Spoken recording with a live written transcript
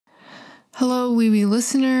Hello, wee wee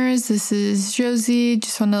listeners. This is Josie.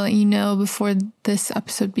 Just want to let you know before this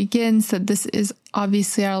episode begins that this is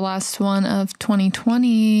obviously our last one of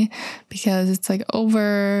 2020 because it's like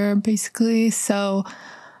over basically. So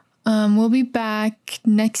we'll be back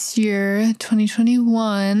next year,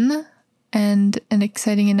 2021. And an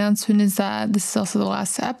exciting announcement is that this is also the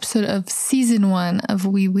last episode of season 1 of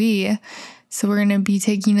Wee Wee. So we're going to be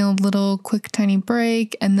taking a little quick tiny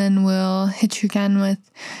break and then we'll hit you again with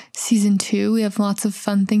season 2. We have lots of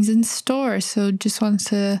fun things in store. So just wanted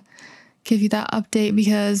to give you that update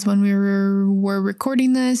because when we were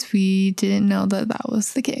recording this, we didn't know that that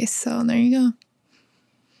was the case. So there you go.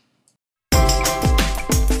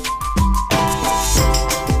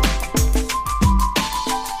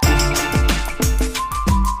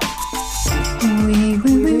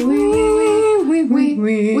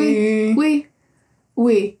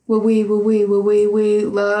 We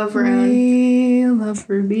love Rune. We love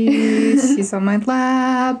Ruby. She's on my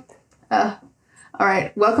lap. All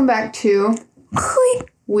right. Welcome back to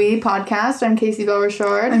We Podcast. I'm Casey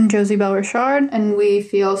Bell-Richard. I'm Josie Bell-Richard. And we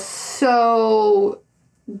feel so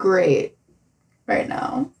great right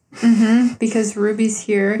now. Because Ruby's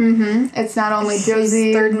here. It's not only Josie.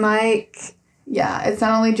 She's third mic. Yeah, it's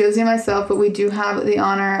not only Josie and myself, but we do have the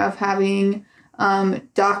honor of having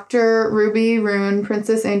Dr. Ruby Rune,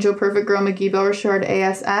 Princess Angel Perfect Girl McGee Bell-Richard,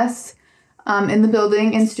 ASS, in the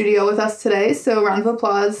building, in studio with us today. So round of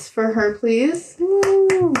applause for her, please.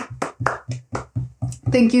 Woo.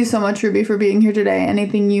 Thank you so much, Ruby, for being here today.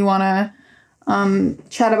 Anything you want to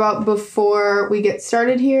chat about before we get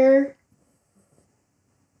started here?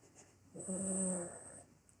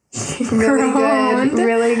 Really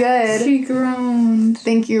good. She groaned.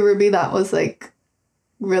 Thank you, Ruby. That was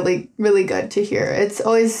really, really good to hear. It's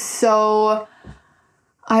always so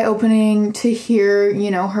eye-opening to hear,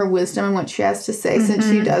 her wisdom and what she has to say since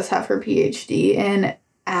she does have her PhD in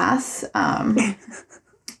ass.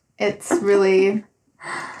 It's really,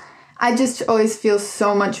 I just always feel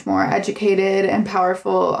so much more educated and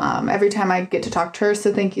powerful every time I get to talk to her.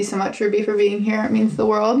 So thank you so much, Ruby, for being here. It means the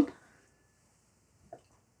world.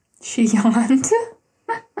 She yawned.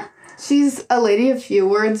 She's a lady of few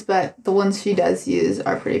words, but the ones she does use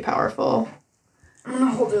are pretty powerful. I'm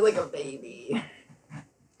gonna hold her like a baby.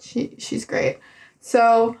 She's great.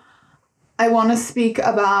 So I want to speak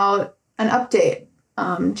about an update.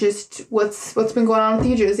 Just what's been going on with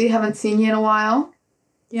you, Josie. Haven't seen you in a while.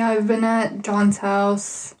 Yeah, I've been at John's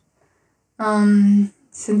house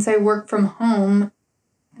since I work from home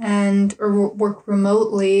or work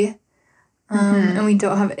remotely. And we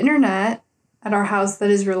don't have internet at our house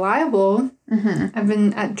that is reliable. I've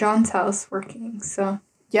been at John's house working, so.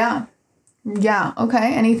 Yeah,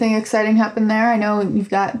 okay. Anything exciting happened there? I know you've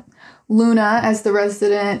got Luna as the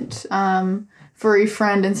resident furry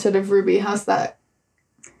friend instead of Ruby. How's that?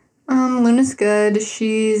 Luna's good.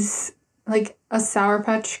 She's like a Sour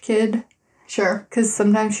Patch Kid. Sure. Because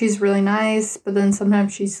sometimes she's really nice, but then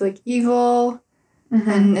sometimes she's like evil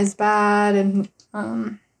and is bad and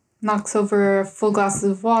knocks over full glasses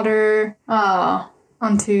of water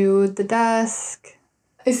onto the desk.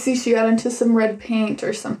 I see she got into some red paint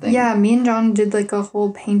or something. Yeah, me and John did like a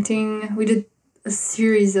whole painting. We did a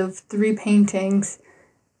series of 3 paintings.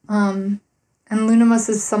 And Luna must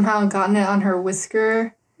have somehow gotten it on her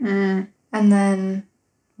whisker. And then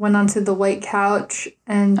went onto the white couch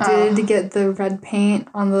and did get the red paint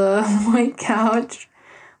on the white couch.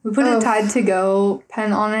 We put a Tide to Go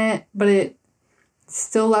pen on it, but it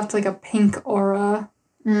still left like a pink aura.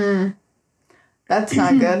 That's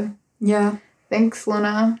not good. Yeah. Thanks,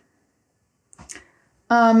 Luna.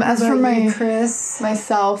 As for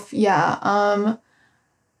myself, yeah.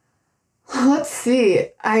 Let's see.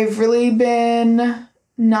 I've really been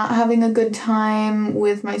not having a good time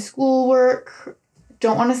with my schoolwork.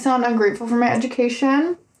 Don't want to sound ungrateful for my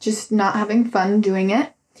education. Just not having fun doing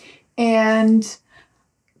it. And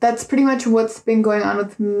that's pretty much what's been going on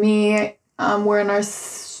with me. We're in a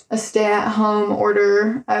stay-at-home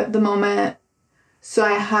order at the moment, so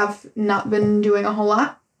I have not been doing a whole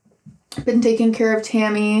lot. Been taking care of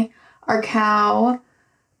Tammy, our cow.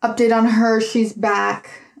 Update on her, she's back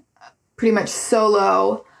pretty much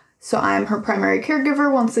solo, so I'm her primary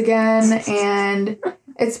caregiver once again, and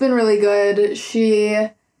it's been really good. She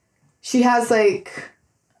has like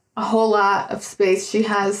a whole lot of space. She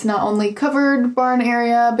has not only covered barn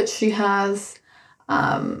area, but she has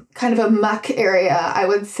kind of a muck area, I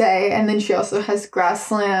would say. And then she also has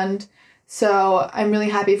grassland. So I'm really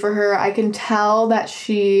happy for her. I can tell that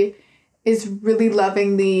she is really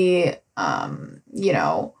loving the,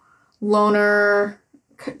 loner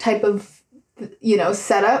type of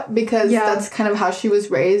setup because Yeah. that's kind of how she was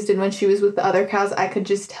raised. And when she was with the other cows, I could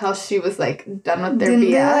just tell she was like done with their Didn't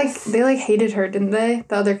BS. they like hated her, didn't they?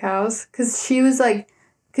 The other cows, because she was like,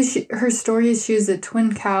 her story is she was a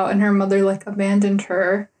twin cow and her mother like abandoned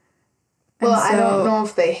her. Well, I don't know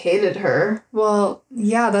if they hated her. Well,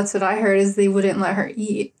 yeah, that's what I heard is they wouldn't let her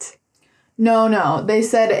eat. No. They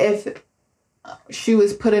said if she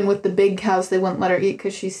was put in with the big cows, they wouldn't let her eat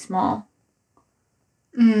because she's small.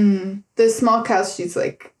 The small cows, she's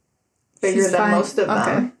like bigger than most of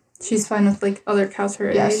them. She's fine with like other cows her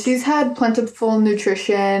age. Yeah, she's had plentiful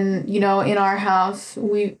nutrition. In our house,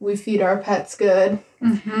 we feed our pets good.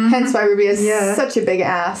 Mm-hmm. Hence why Ruby has such a big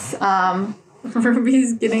ass.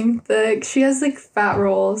 Ruby's getting thick. She has like fat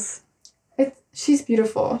rolls. She's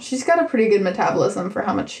beautiful. She's got a pretty good metabolism for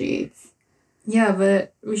how much she eats. Yeah,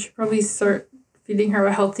 but we should probably start feeding her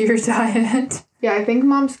a healthier diet. Yeah, I think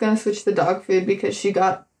Mom's gonna switch the dog food because she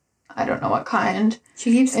got, I don't know what kind.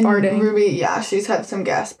 She keeps farting. And Ruby, she's had some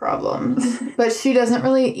gas problems. But she doesn't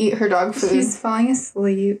really eat her dog food. She's falling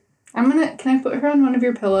asleep. Can I put her on one of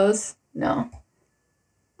your pillows? No.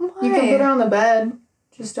 Why? You can put her on the bed.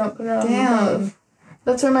 Just don't put her on the pillow.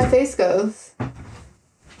 That's where my face goes.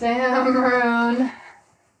 Damn, Maroon.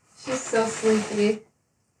 She's so sleepy.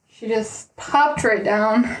 She just popped right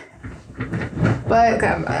down. But okay,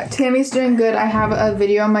 I'm back. Tammy's doing good. I have a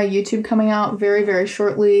video on my YouTube coming out very, very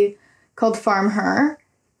shortly called Farm Her.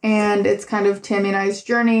 And it's kind of Tammy and I's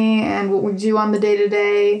journey and what we do on the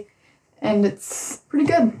day-to-day. And it's pretty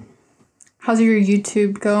good. How's your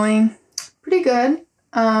YouTube going? Pretty good.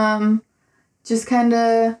 Just kind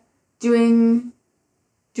of doing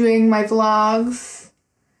my vlogs,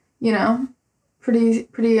 pretty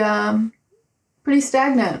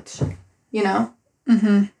stagnant,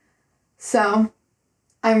 Mm-hmm. So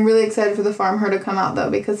I'm really excited for the Farm Her to come out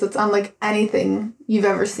though, because it's unlike anything you've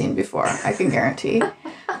ever seen before, I can guarantee.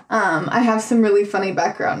 I have some really funny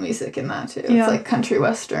background music in that too. Yeah. It's like country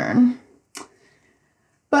western.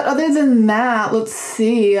 But other than that, let's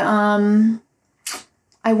see.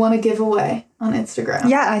 I won a giveaway on Instagram.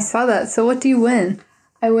 Yeah, I saw that. So what do you win?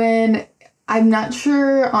 I win, I'm not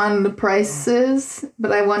sure on the prices,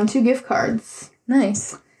 but I won 2 gift cards.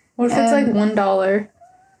 Nice. What if it's like $1?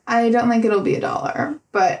 I don't think it'll be $1,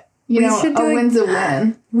 but a win's a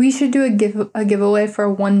win. We should do a giveaway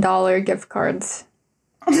for $1 gift cards.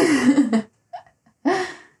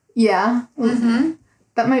 Yeah. Mm-hmm.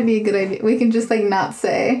 That might be a good idea. We can just not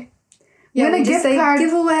say. Yeah, win a gift card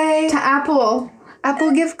giveaway to Apple.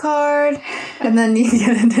 Apple gift card, and then you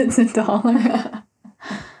get it. It's $1.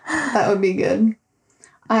 That would be good.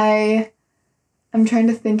 I'm trying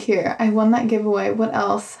to think here. I won that giveaway. What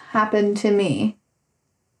else happened to me?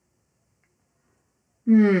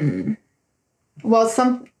 Well,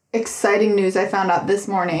 some exciting news I found out this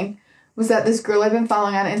morning was that this girl I've been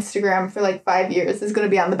following on Instagram for 5 years is going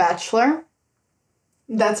to be on The Bachelor.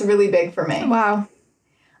 That's really big for me. Wow.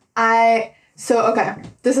 Okay,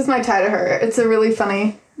 this is my tie to her. It's a really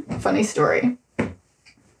funny story.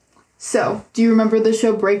 So, do you remember the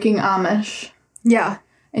show Breaking Amish? Yeah.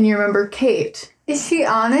 And you remember Kate? Is she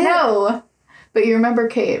on it? No. But you remember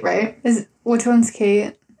Kate, right? Which one's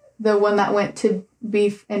Kate? The one that went to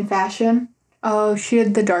be in fashion? Oh, she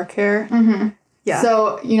had the dark hair. Mm-hmm. Yeah.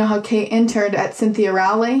 So, you know how Kate interned at Cynthia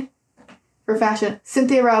Rowley for fashion?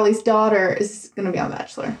 Cynthia Rowley's daughter is going to be on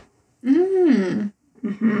Bachelor. Mm-hmm.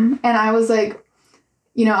 And I was like,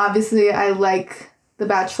 obviously I like The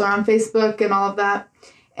Bachelor on Facebook and all of that.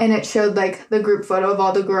 And it showed the group photo of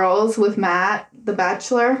all the girls with Matt, the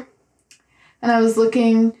Bachelor. And I was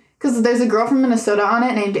looking, because there's a girl from Minnesota on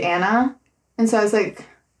it named Anna. And so I was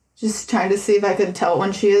just trying to see if I could tell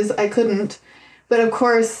when she is. I couldn't. But of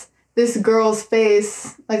course, this girl's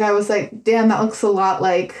face, I was like, damn, that looks a lot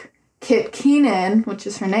like Kit Keenan, which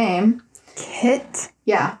is her name. Kit?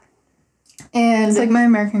 Yeah. And it's like my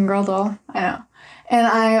American Girl doll. I know. And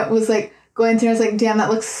I was going through, I was like, damn, that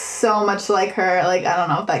looks so much like her. I don't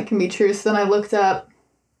know if that can be true. So then I looked up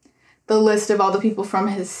the list of all the people from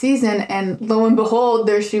his season, and lo and behold,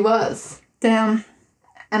 there she was. Damn.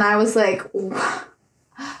 And I was like,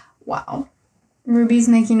 wow. Ruby's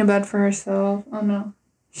making a bed for herself. Oh no.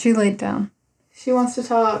 She laid down. She wants to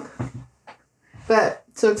talk. But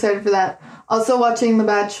so excited for that. Also watching The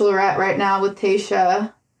Bachelorette right now with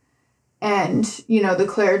Tayshia and, the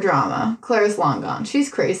Claire drama. Claire's long gone.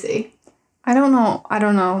 She's crazy. I don't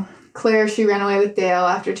know. Claire, she ran away with Dale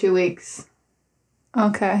after 2 weeks.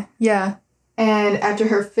 Okay. Yeah. And after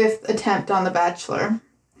her 5th attempt on The Bachelor.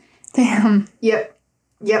 Damn. Yep.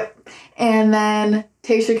 And then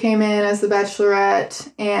Tayshia came in as the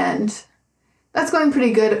Bachelorette, and that's going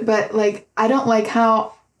pretty good, but I don't like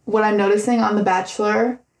how what I'm noticing on The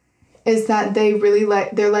Bachelor is that they really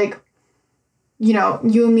they're like, you know,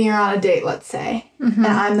 you and me are on a date, let's say, and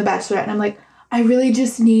I'm the bachelorette, and I'm like, I really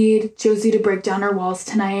just need Josie to break down her walls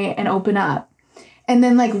tonight and open up. And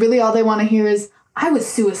then, like, really all they want to hear is, I was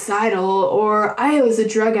suicidal, or I was a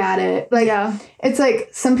drug addict. Like, Yeah. It's like,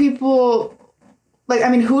 some people, like, I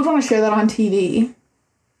mean, who would want to share that on TV?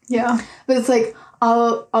 Yeah. But it's like,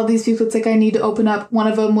 all these people, it's like, I need to open up. One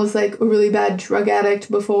of them was, like, a really bad drug addict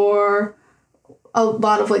before. A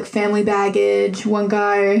lot of, like, family baggage. One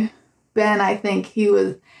guy, Ben, I think,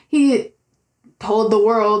 he told the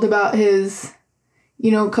world about his,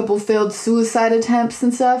 you know, couple failed suicide attempts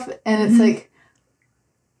and stuff. And it's like,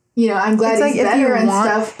 you know, I'm glad he's better and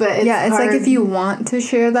stuff, but it's it's hard. like if you want to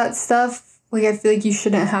share that stuff, like, I feel like you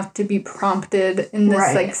shouldn't have to be prompted in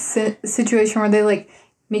this, like, situation where they, like,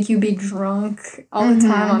 make you be drunk all the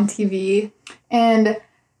time on TV. And,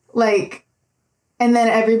 like, and then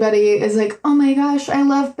everybody is like, oh my gosh, I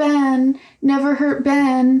love Ben. Never hurt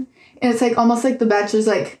Ben. And it's like almost like The Bachelor's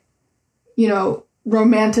like, you know,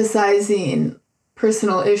 romanticizing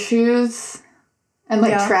personal issues and,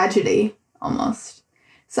 like, tragedy almost.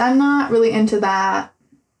 So I'm not really into that.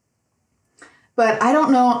 But I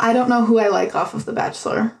don't know who I like off of The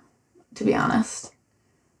Bachelor, to be honest.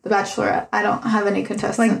 The Bachelorette. I don't have any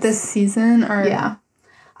contestants. Like this season? Or yeah.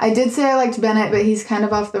 I did say I liked Bennett, but he's kind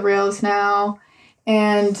of off the rails now.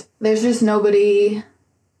 And there's just nobody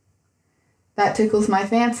that tickles my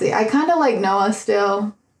fancy. I kind of like Noah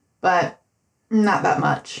still, but not that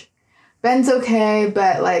much. Ben's okay,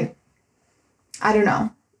 but, like, I don't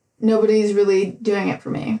know. Nobody's really doing it for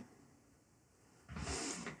me.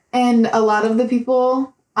 And a lot of the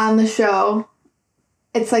people on the show,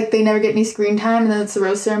 it's like they never get any screen time, and then it's a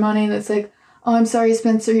rose ceremony, and it's like, oh, I'm sorry,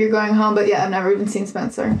 Spencer, you're going home. But yeah, I've never even seen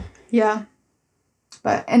Spencer. Yeah.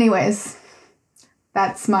 But anyways,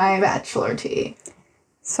 that's my Bachelor tea.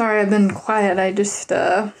 Sorry, I've been quiet. I just,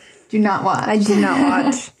 do not watch. I do not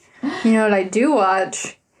watch. You know what I do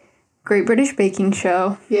watch? Great British Baking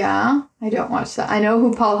Show. Yeah, I don't watch that. I know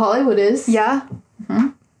who Paul Hollywood is. Yeah? Mm-hmm.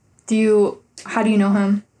 How do you know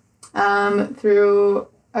him? Through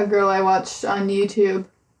a girl I watched on YouTube.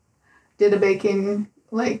 Did a baking,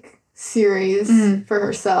 like, series for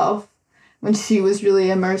herself when she was really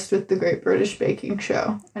immersed with the Great British Baking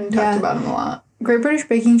Show and talked about him a lot. Great British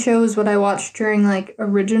Baking Show is what I watched during, like,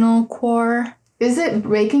 original core. Is it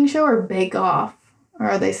Baking Show or Bake Off? Or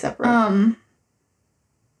are they separate?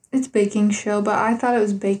 It's Baking Show, but I thought it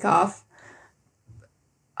was Bake Off.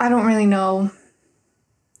 I don't really know.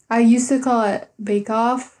 I used to call it Bake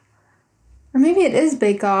Off. Or maybe it is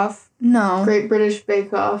Bake Off. No. Great British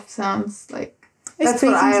Bake Off sounds like... It's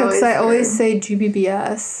Baking Show because I always say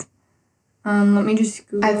GBBS. Let me just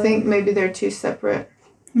Google I think maybe they're two separate.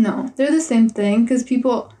 No, they're the same thing because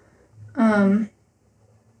people... it's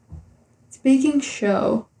Baking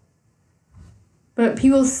Show. But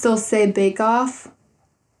people still say Bake Off.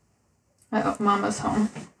 Oh, Mama's home.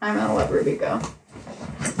 I'm gonna let Ruby go.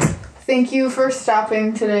 Thank you for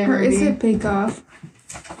stopping today, Ruby. Or is it Bake Off?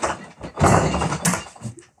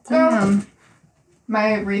 Damn.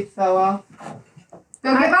 My wreath fell off.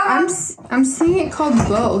 Go get Mama! I'm seeing it called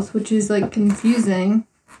both, which is, like, confusing.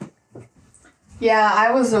 Yeah,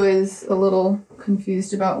 I was always a little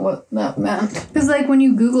confused about what that meant. Because, like, when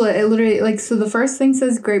you Google it, it literally, like, so the first thing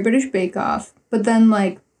says Great British Bake Off, but then,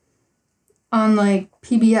 like, on, like,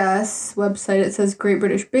 PBS website, it says Great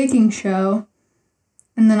British Baking Show,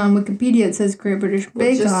 and then on Wikipedia, it says Great British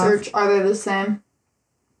Bake Off. Just search, are they the same?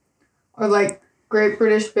 Or, like, Great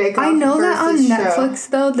British Bake Off. I know that on Netflix,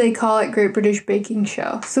 though, they call it Great British Baking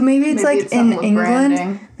Show. So maybe it's in England.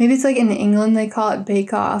 Branding. Maybe it's, like, in England, they call it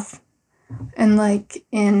Bake Off. And, like,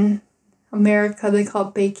 in America, they call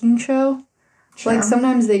it Baking Show. Sure. Like,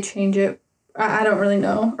 sometimes they change it. I don't really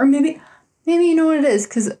know. Or maybe you know what it is.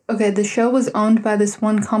 Because, okay, the show was owned by this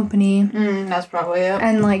one company. That's probably it.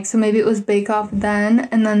 And, like, so maybe it was Bake Off then.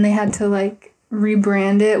 And then they had to, like,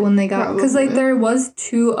 rebrand it when they got... Because, like, there was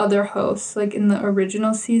 2 other hosts, like, in the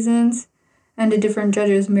original seasons. And 2 different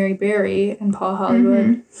judges, Mary Berry and Paul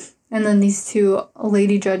Hollywood. And then these 2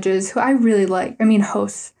 lady judges who I really like. I mean,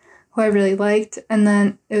 hosts. Who I really liked, and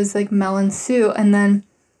then it was, like, Mel and Sue, and then,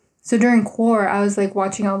 so during core, I was, like,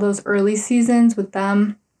 watching all those early seasons with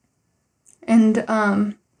them, and,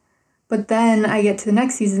 but then I get to the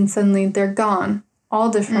next season, suddenly they're gone, all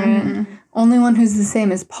different, only one who's the same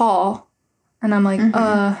is Paul, and I'm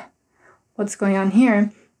like, what's going on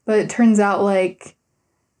here, but it turns out, like,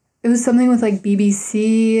 it was something with, like,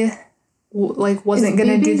 BBC, like, wasn't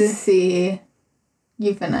gonna do this. BBC,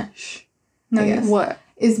 you finish. No, what?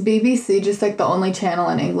 Is BBC just like the only channel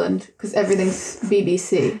in England? Because everything's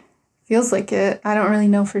BBC. Feels like it. I don't really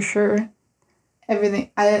know for sure.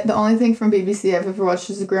 The only thing from BBC I've ever watched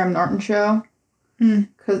is the Graham Norton show.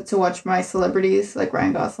 To watch my celebrities like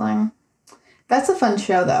Ryan Gosling. That's a fun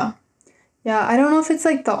show though. Yeah, I don't know if it's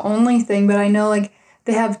like the only thing, but I know like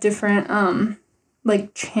they have different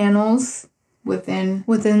like channels within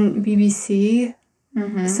BBC.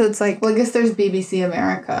 Mm-hmm. So it's like, well, I guess there's BBC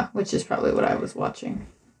America, which is probably what I was watching.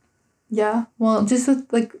 Yeah, well, just with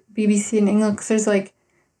like BBC in England, because there's like,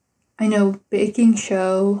 I know Baking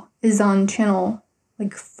Show is on channel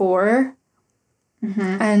like 4.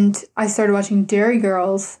 Mm-hmm. And I started watching Dairy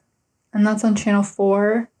Girls, and that's on channel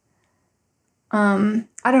 4. I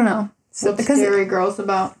don't know. So what's Dairy Girls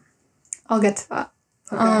about? I'll get to that.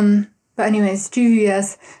 Okay. But anyways,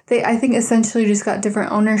 GBS, they I think essentially just got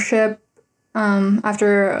different ownership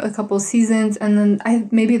after a couple seasons, and then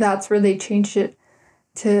maybe that's where they changed it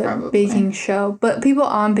to Probably. Baking Show. But people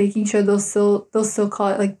on Baking Show, they'll still call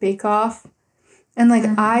it like Bake Off. And like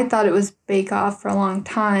I thought it was Bake Off for a long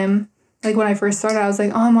time. Like when I first started, I was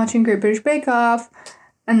like, oh, I'm watching Great British Bake Off.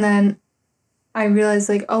 And then I realized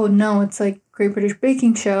like, oh no, it's like Great British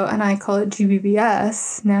Baking Show, and I call it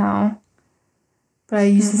GBBS now. But I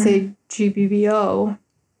used to say GBBO.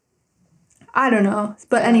 I don't know.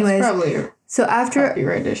 But anyways, so after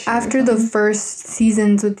the first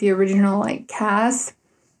seasons with the original like cast,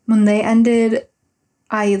 when they ended,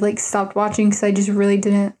 I like stopped watching because I just really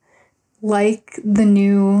didn't like the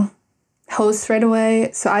new host right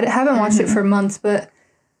away. So I haven't watched it for months, but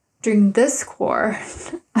during this core,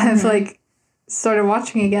 I've like started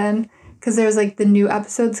watching again because there was like the new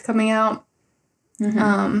episodes coming out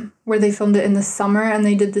where they filmed it in the summer, and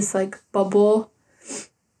they did this like bubble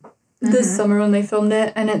this summer when they filmed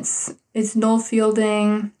it, and it's Noel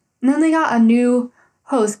Fielding, and then they got a new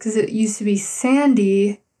host because it used to be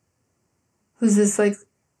Sandy, who's this like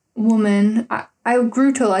woman. I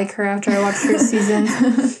grew to like her after I watched her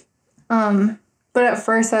seasons. But at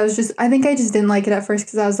first I think I just didn't like it at first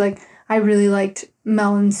because I was like, I really liked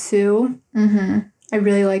Mel and Sue. I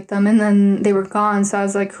really liked them, and then they were gone, so I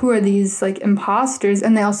was like, who are these like imposters?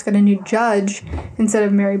 And they also got a new judge. Instead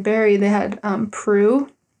of Mary Berry, they had Prue,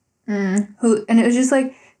 and it was just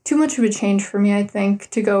like too much of a change for me, I think,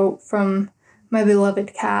 to go from my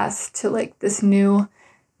beloved cast to like this new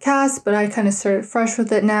cast. But I kind of started fresh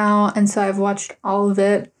with it now, and so I've watched all of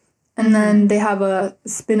it. And then they have a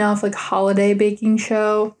spin-off like holiday baking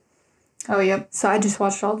show. Oh, yep. So I just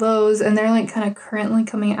watched all those, and they're like kind of currently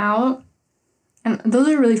coming out. And those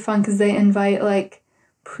are really fun because they invite like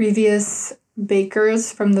previous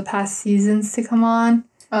bakers from the past seasons to come on.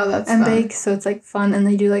 Oh, that's and fun. Bake. So it's like fun, and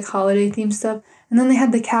they do like holiday themed stuff. And then they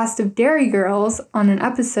had the cast of Dairy Girls on an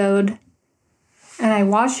episode, and I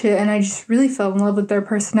watched it, and I just really fell in love with their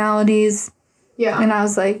personalities. Yeah. And I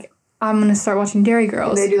was like, I'm gonna start watching Dairy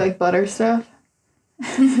Girls. Do they do like butter stuff?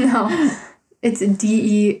 No, it's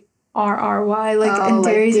Derry. Like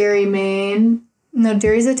Derry, Derry, Maine. No,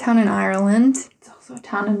 Derry's a town in Ireland. It's also a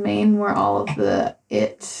town in Maine where all of the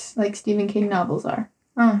Stephen King novels are.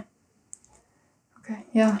 Oh. Okay,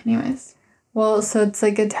 yeah. Anyways. Well, so it's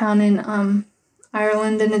like a town in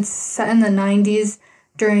Ireland, and it's set in the 90s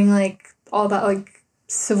during like all that like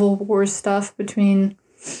Civil War stuff between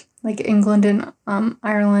like England and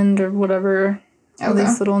Ireland or whatever. All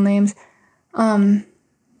these little names.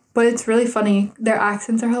 But it's really funny. Their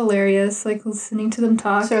accents are hilarious, like listening to them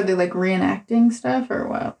talk. So are they like reenacting stuff or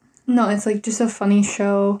what? No, it's like just a funny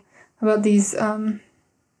show about these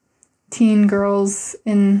teen girls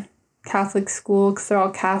in Catholic school because they're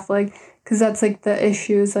all Catholic. Because that's like the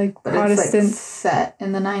issue is like Protestants. It's like set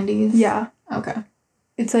in the 90s? Yeah. Okay.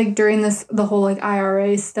 It's like during the whole like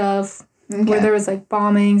IRA stuff where there was like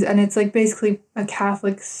bombings, and it's like basically a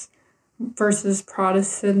Catholics versus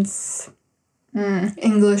Protestants.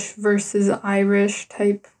 English versus Irish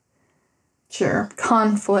type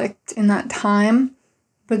conflict in that time.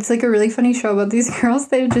 But it's like a really funny show about these girls.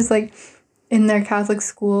 They're just like in their Catholic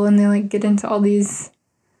school, and they like get into all these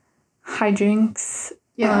hijinks.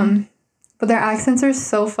 Yeah. But their accents are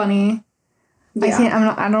so funny.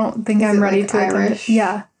 Yeah. I don't think I'm ready to Irish?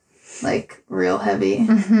 Yeah. Like real heavy.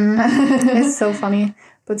 It's so funny.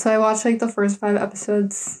 But so I watched like the first 5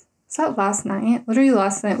 episodes. Was that last night? Literally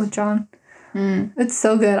last night with John. It's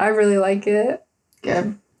so good. I really like it.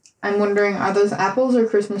 Good. I'm wondering, are those apples or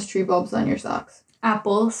Christmas tree bulbs on your socks?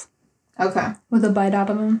 Apples. Okay. With a bite out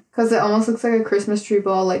of them. Because it almost looks like a Christmas tree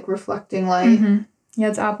ball, like reflecting light. Yeah,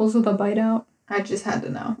 it's apples with a bite out. I just had to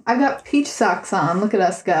know. I've got peach socks on. Look at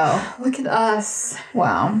us go. Look at us.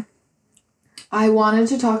 Wow. I wanted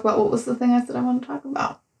to talk about, what was the thing I said I wanted to talk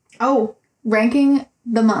about? Oh, ranking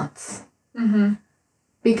the months. Mm-hmm.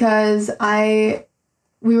 Because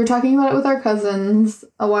we were talking about it with our cousins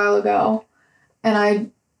a while ago, and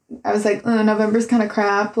I was like, November's kind of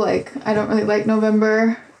crap. Like, I don't really like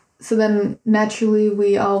November. So then naturally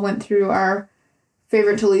we all went through our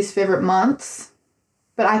favorite to least favorite months.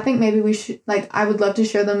 But I think maybe we should, like, I would love to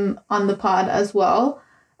share them on the pod as well.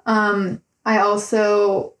 I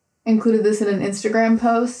also included this in an Instagram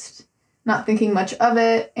post, not thinking much of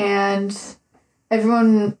it, and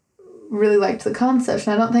everyone really liked the concept.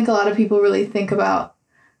 And I don't think a lot of people really think about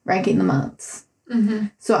ranking the months. Mm-hmm.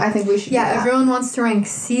 So I think we should do that. Everyone wants to rank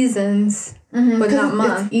seasons, but not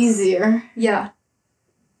months. It's easier. Yeah.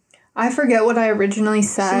 I forget what I originally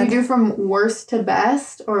said. Should we do from worst to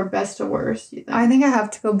best or best to worst, you think? I think I have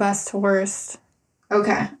to go best to worst.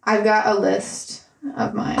 Okay. I've got a list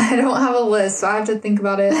of mine. I don't have a list, so I have to think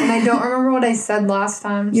about it. And I don't remember what I said last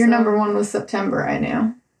time. Your number one was September, I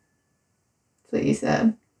knew. That's what you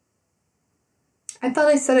said. I thought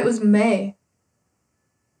I said it was May.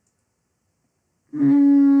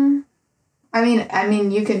 I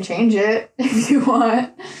mean, you can change it if you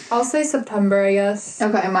want. I'll say September, I guess.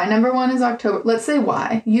 Okay, my number one is October. Let's say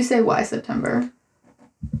why. You say why September.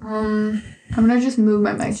 I'm gonna just move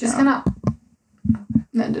my mic just down.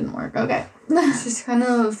 That didn't work. Okay. It's just kind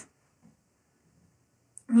of...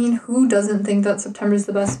 I mean, who doesn't think that September's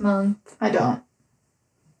the best month? I don't.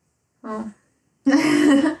 Oh.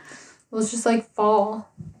 Well, it's just like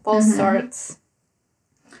fall. Fall starts.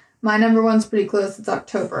 My number one's pretty close. It's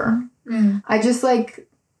October. I just like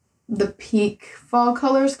the peak fall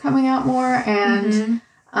colors coming out more, and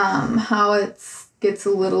how it gets a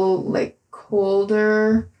little like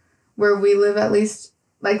colder where we live, at least.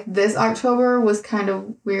 Like this October was kind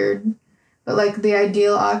of weird, but like the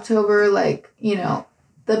ideal October, like, you know,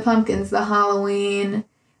 the pumpkins, the Halloween,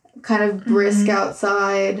 kind of brisk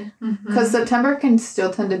outside, because September can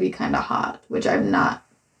still tend to be kind of hot, which I'm not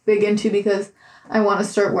big into because I want to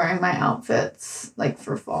start wearing my outfits like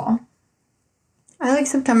for fall. I like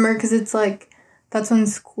September because it's like, that's when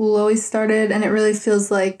school always started, and it really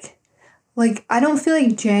feels like I don't feel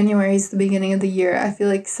like January is the beginning of the year. I feel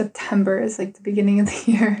like September is like the beginning of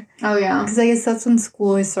the year. Oh, yeah. Because I guess that's when school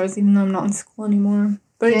always starts, even though I'm not in school anymore.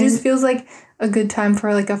 But it just feels like a good time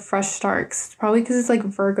for like a fresh start. Probably because it's like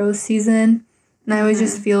Virgo season. And I always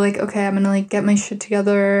just feel like, okay, I'm going to like get my shit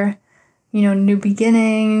together. You know, new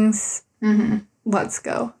beginnings. Let's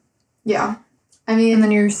go. Yeah. I mean... And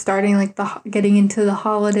then you're starting like getting into the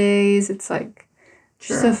holidays. It's like...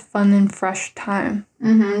 Just a fun and fresh time.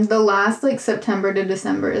 The last, like, September to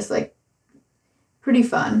December is, like, pretty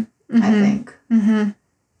fun, I think.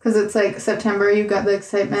 Because it's, like, September, you've got the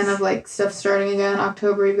excitement of, like, stuff starting again.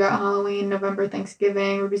 October, you've got Halloween. November,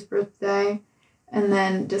 Thanksgiving, Ruby's birthday. And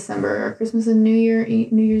then December, Christmas and New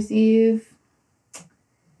Year's Eve.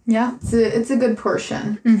 Yeah. It's a good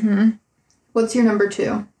portion. What's your number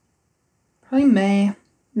two? Probably May.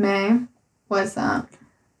 May? Why's that?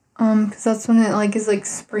 Because that's when it, like, is, like,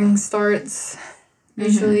 spring starts,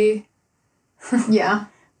 usually. Yeah.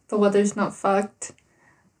 The weather's not fucked.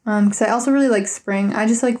 Because I also really like spring. I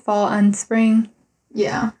just like fall and spring.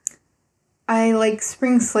 Yeah. I like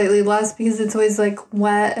spring slightly less because it's always, like,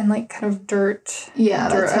 wet and, like, kind of dirt. Yeah,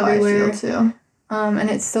 that's how everywhere. I feel, too.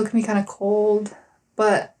 And it still can be kind of cold.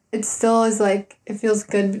 But it still is, like, it feels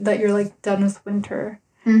good that you're, like, done with winter.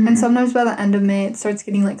 And sometimes by the end of May, it starts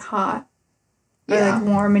getting, like, hot. Or, like,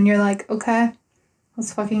 warm, and you're like, okay,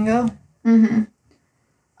 let's fucking go.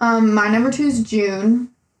 My number two is June.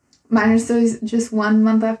 Mine is always just 1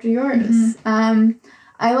 month after yours. I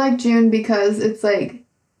like June because it's, like,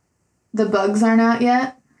 the bugs aren't out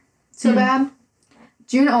yet so bad.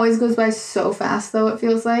 June always goes by so fast, though, it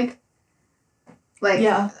feels like. Like,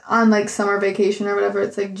 on, like, summer vacation or whatever,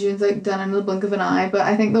 it's, like, June's, like, done in the blink of an eye. But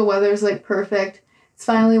I think the weather's, like, perfect. It's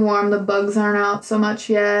finally warm. The bugs aren't out so much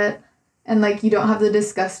yet. And, like, you don't have the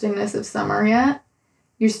disgustingness of summer yet.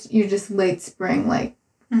 You're just late spring, like,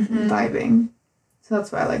 vibing. So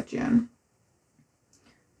that's why I like June.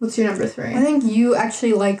 What's your number three? I think you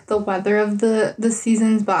actually like the weather of the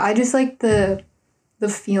seasons, but I just like the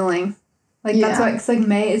feeling. Like, that's why, because, like,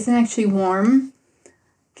 May isn't actually warm.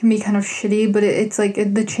 Can be kind of shitty, but it's, like,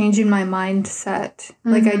 the change in my mindset.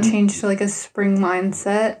 Like, I changed to, like, a spring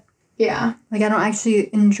mindset. Yeah. Like, I don't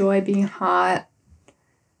actually enjoy being hot.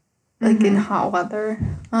 Like, in hot weather.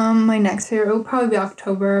 My next favorite will probably be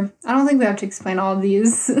October. I don't think we have to explain all of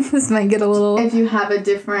these. This might get a little... If you have a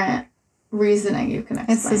different reasoning, you can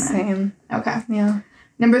explain It's the same. Okay. Yeah.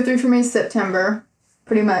 Number three for me is September.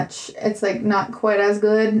 Pretty much. It's, like, not quite as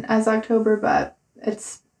good as October, but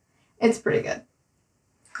it's pretty good.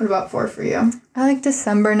 What about 4 for you? I like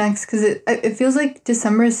December next because it feels like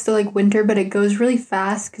December is still like winter, but it goes really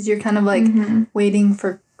fast because you're kind of like waiting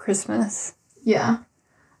for Christmas. Yeah.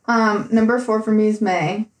 Number 4 for me is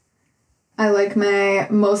May. I like May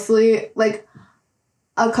mostly. Like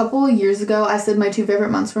a couple of years ago, I said my 2 favorite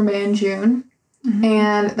months were May and June,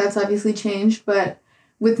 and that's obviously changed. But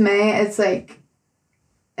with May, it's like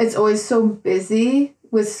it's always so busy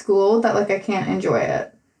with school that like I can't enjoy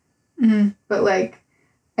it. But like.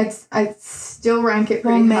 I still rank it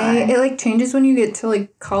pretty high. It like changes when you get to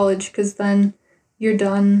like college because then you're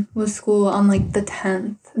done with school on like the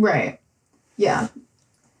 10th. Right. Yeah.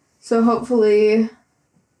 So hopefully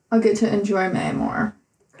I'll get to enjoy May more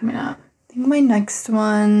coming up. I think my next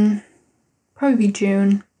one probably be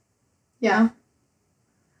June. Yeah.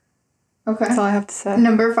 Okay. That's all I have to say.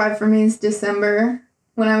 Number 5 for me is December.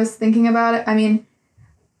 When I was thinking about it, I mean,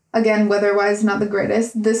 again, weather-wise, not the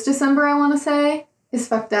greatest. This December, I want to say, is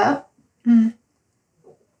fucked up.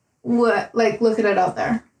 What? Like, look at it out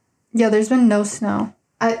there. Yeah, there's been no snow.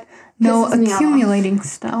 No accumulating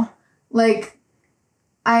snow. Like,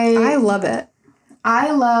 I love it.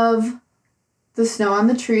 I love the snow on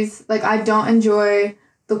the trees. Like, I don't enjoy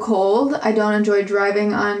the cold. I don't enjoy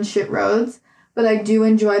driving on shit roads. But I do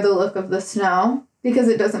enjoy the look of the snow because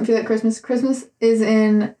it doesn't feel like Christmas. Christmas is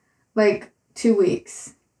in, like, 2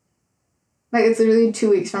 weeks. Like, it's literally 2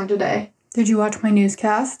 weeks from today. Did you watch my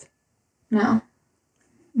newscast? No.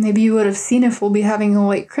 Maybe you would have seen if we'll be having a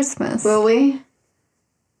white Christmas. Will we?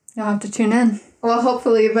 You'll have to tune in. Well,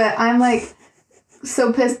 hopefully, but I'm, like,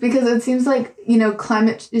 so pissed because it seems like, you know,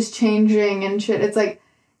 climate is changing and shit. It's like,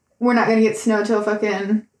 we're not gonna get snow till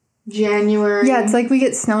fucking January. Yeah, it's like we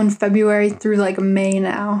get snow in February through, like, May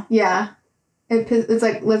now. Yeah. It's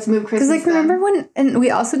like, let's move Christmas. Because, like, remember when... And we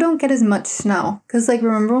also don't get as much snow. Because, like,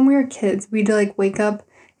 remember when we were kids, we'd, like, wake up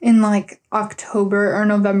in, like, October or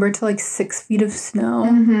November to, like, 6 feet of snow.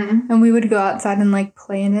 And we would go outside and, like,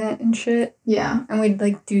 play in it and shit. Yeah. And we'd,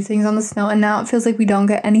 like, do things on the snow. And now it feels like we don't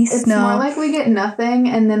get any snow. It's more like we get nothing,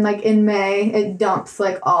 and then, like, in May, it dumps,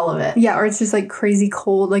 like, all of it. Yeah, or it's just, like, crazy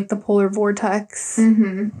cold, like the polar vortex.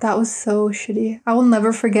 That was so shitty. I will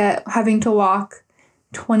never forget having to walk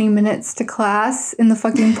 20 minutes to class in the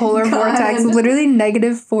fucking polar vortex. Literally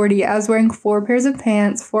 -40. I was wearing 4 pairs of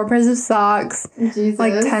pants, 4 pairs of socks, Jesus.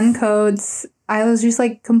 like 10 coats. I was just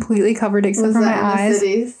like completely covered except for my eyes.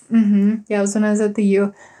 Cities? Yeah, it was when I was at the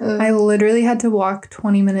U. I literally had to walk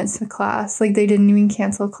 20 minutes to class. Like they didn't even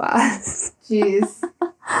cancel class. Jeez.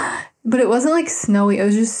 But it wasn't like snowy. It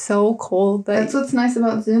was just so cold. That's what's nice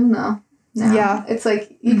about Zoom though. Now. Yeah. It's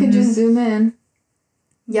like you can just zoom in.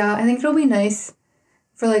 Yeah, I think it'll be nice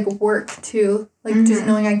for like work too, like just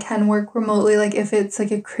knowing I can work remotely, like if it's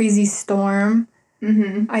like a crazy storm,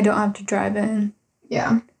 I don't have to drive in.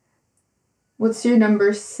 Yeah. What's your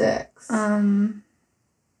number 6? I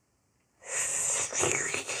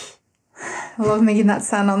love making that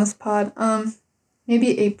sound on this pod.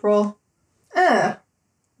 Maybe April.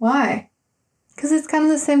 Why? Because it's kind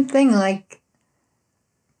of the same thing, like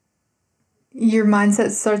your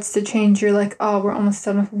mindset starts to change. You're like, oh, we're almost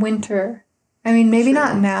done with winter. I mean, maybe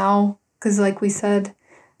not now, because, like we said,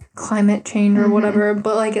 climate change or whatever,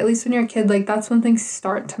 but, like, at least when you're a kid, like, that's when things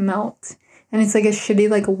start to melt. And it's, like, a shitty,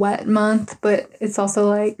 like, wet month, but it's also,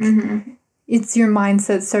 like, it's your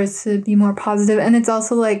mindset starts to be more positive. And it's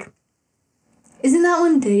also, like, isn't that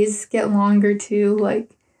when days get longer, too?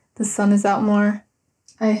 Like, the sun is out more?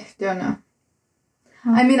 I don't know.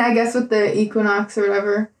 I mean, I guess with the equinox or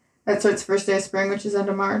whatever, that starts first day of spring, which is end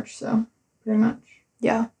of March, so pretty much.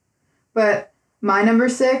 Yeah. But my number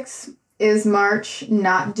 6 is March,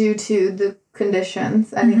 not due to the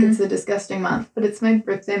conditions. I think it's a disgusting month, but it's my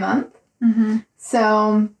birthday month.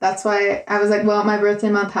 So that's why I was like, well, my birthday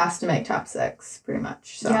month has to make top 6, pretty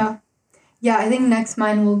much. So. Yeah, I think next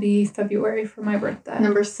mine will be February for my birthday.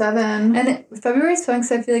 Number 7. And February's fun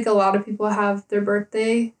because I feel like a lot of people have their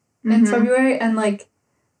birthday in February. And, like,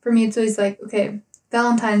 for me, it's always like, okay,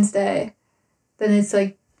 Valentine's Day. Then it's,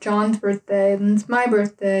 like, John's birthday, then it's my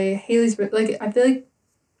birthday, Haley's birthday. Like, I feel like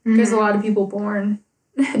there's a lot of people born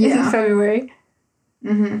in February.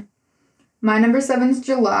 My number 7 is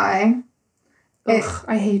July.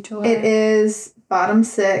 I hate July. It is bottom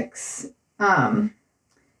 6,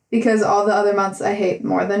 because all the other months I hate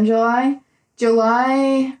more than July.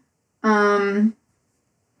 July, you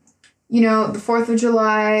know, the 4th of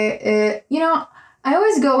July, I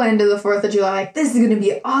always go into the 4th of July like, this is going to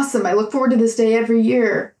be awesome. I look forward to this day every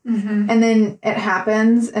year. And then it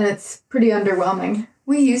happens, and it's pretty underwhelming.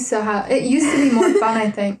 It used to be more fun,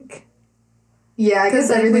 I think. Yeah, I guess 'Cause,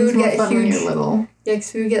 like, we everything's would more get fun when huge- you're little. Yeah,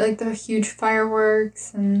 because we would get, like, the huge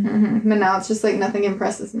fireworks and... But now it's just, like, nothing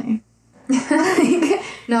impresses me.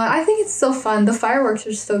 No, I think it's still fun. The fireworks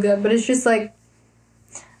are still good, but it's just, like...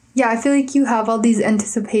 Yeah, I feel like you have all these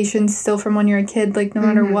anticipations still from when you're a kid, like, no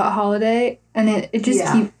matter what holiday, and it just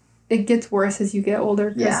it gets worse as you get older.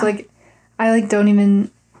 Because, like, I, like, don't even...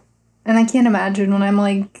 And I can't imagine when I'm,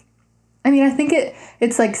 like... I mean, I think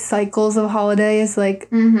it's like cycles of holidays. Like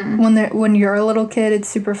when you're a little kid, it's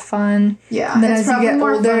super fun. Yeah, and then it's as you probably get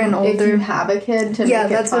more older fun and older, if you have a kid to make it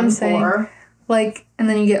that's fun what I'm saying. for. Like, and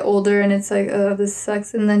then you get older and it's like, oh, this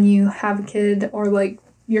sucks. And then you have a kid, or like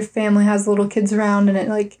your family has little kids around, and it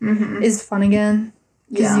like is fun again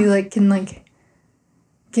because you like can like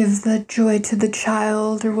give the joy to the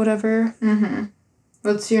child or whatever.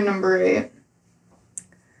 What's your number 8?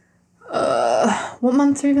 What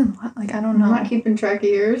months are even like? I don't know. I'm not keeping track of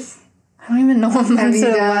yours. I don't even know what months. Have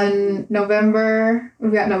you done November?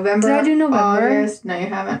 We've got November. Did I do November? August. No, you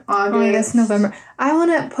haven't. August. Oh, I guess November. I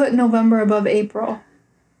want to put November above April.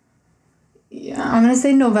 Yeah. I'm gonna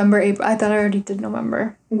say November, April. I thought I already did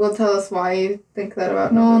November. Well, tell us why you think that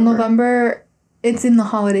about Well, November. November, it's in the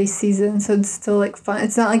holiday season, so it's still like fun.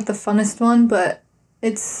 It's not like the funnest one, but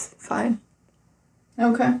it's fine.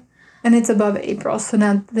 Okay. And it's above April, so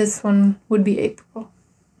now this one would be April.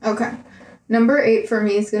 Okay. Number 8 for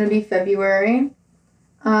me is going to be February.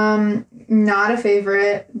 Not a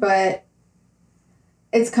favorite, but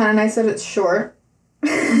it's kind of nice that it's short.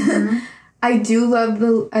 I do love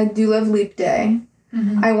Leap Day.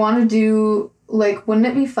 I want to do, like, wouldn't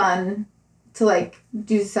it be fun to, like,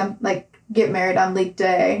 do some, like, get married on Leap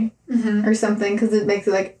Day or something, because it makes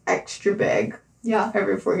it, like, extra big. Yeah.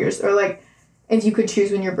 Every 4 years. Or, like, if you could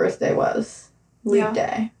choose when your birthday was. Leap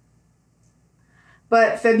Day.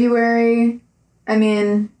 But February, I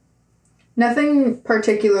mean, nothing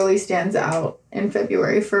particularly stands out in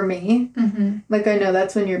February for me. Like, I know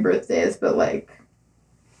that's when your birthday is, but, like,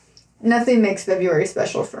 nothing makes February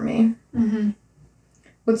special for me.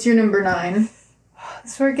 What's your number 9?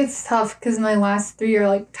 This is where it gets tough, because my last 3 are,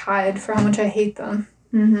 like, tied for how much I hate them.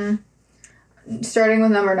 Starting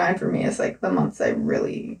with number 9 for me is, like, the months I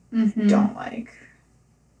really don't like.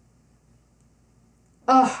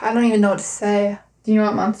 Oh, I don't even know what to say. Do you know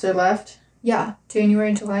what months are left? Yeah,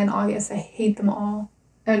 January, July, and August. I hate them all.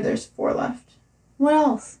 And there's 4 left. What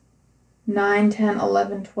else? 9, 10,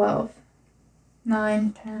 11, 12.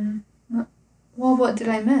 9, 10... Well, what did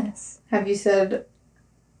I miss? Have you said...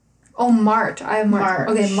 Oh, March. I have March. March.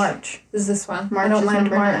 Okay, March is this one. March I don't is mind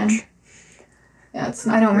number March. 9. Yeah, it's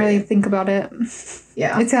not I don't really great. think about it.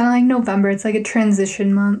 Yeah. It's kind of like November. It's like a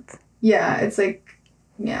transition month. Yeah, it's like...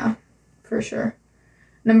 Yeah, for sure.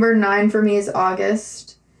 Number 9 for me is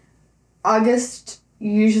August. August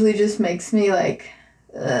usually just makes me, like...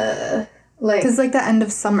 like... Because, like, the end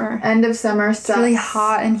of summer. End of summer It's sucks. really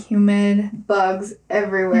hot and humid. Bugs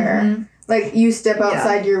everywhere. Like, you step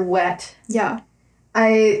outside, you're wet. Yeah.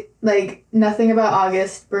 I, like, nothing about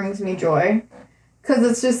August brings me joy. Because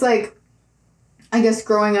it's just, like, I guess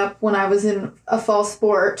growing up when I was in a fall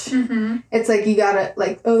sport, it's like you gotta,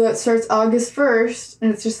 like, oh, that starts August 1st.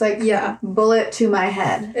 And it's just, like, bullet to my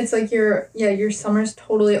head. It's like your summer's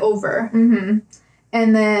totally over.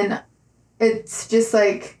 And then it's just,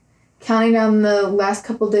 like, counting down the last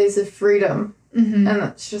couple days of freedom. And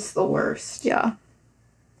that's just the worst. Yeah.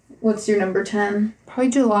 What's your number 10?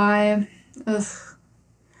 Probably July. Ugh.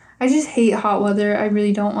 I just hate hot weather. I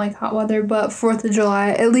really don't like hot weather, but 4th of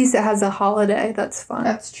July, at least it has a holiday. That's fun.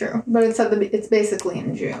 That's true. But it's basically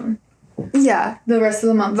in June. Yeah. The rest of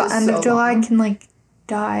the month The is end so of July long. can, like,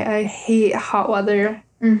 die. I hate hot weather.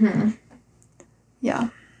 Yeah.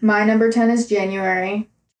 My number 10 is January.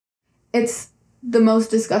 It's the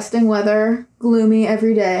most disgusting weather, gloomy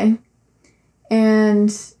every day.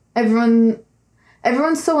 And everyone's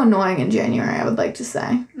so annoying in January, I would like to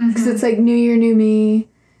say. Because it's like New Year, New Me,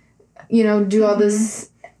 you know, do all this.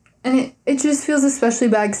 And it just feels especially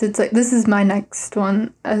bad because it's like, this is my next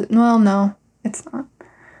one. Well, no, it's not.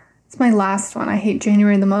 It's my last one. I hate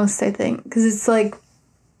January the most, I think. Because it's like,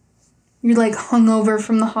 you're like hungover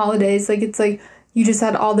from the holidays. Like, it's like, you just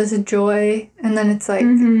had all this joy. And then it's like,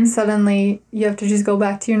 suddenly you have to just go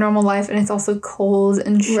back to your normal life. And it's also cold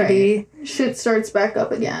and shitty. Right. Shit starts back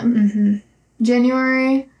up again.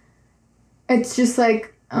 January, it's just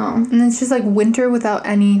like, oh. And it's just like winter without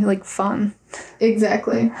any like fun.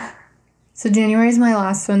 Exactly. So January is my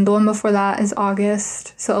last one. The one before that is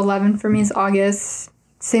August. So 11 for me is August.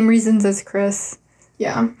 Same reasons as Chris.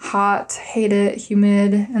 Yeah. Hot, hate it,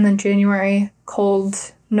 humid. And then January,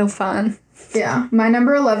 cold, no fun. Yeah. My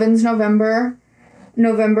number 11 is November.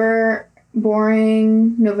 November,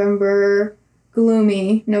 boring. November,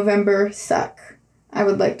 gloomy. November suck, I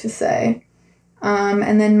would like to say.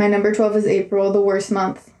 And then my number 12 is April, the worst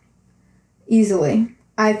month. Easily.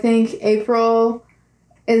 I think April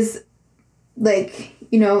is like,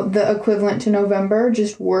 you know, the equivalent to November,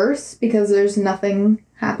 just worse because there's nothing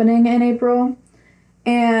happening in April.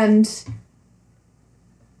 And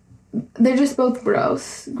they're just both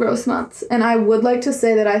gross months. And I would like to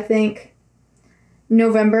say that I think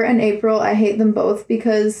November and April, I hate them both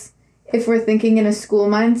because if we're thinking in a school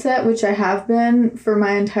mindset, which I have been for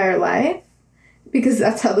my entire life, because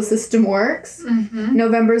that's how the system works,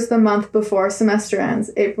 November's the month before semester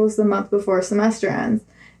ends. April's the month before semester ends.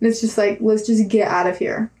 And it's just like, let's just get out of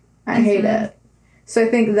here. I hate it. So I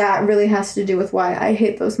think that really has to do with why I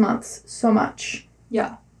hate those months so much.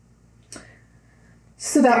 Yeah.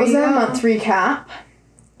 So that was our month recap.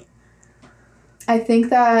 I think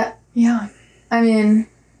that... Yeah. I mean...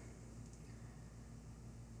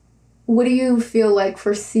 What do you feel like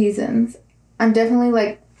for seasons? I'm definitely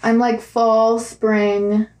like... I'm like fall,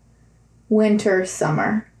 spring, winter,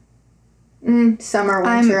 summer. Summer,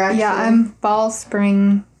 winter, actually. Yeah, I'm fall,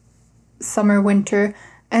 spring, summer, winter.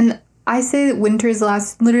 And I say that winter's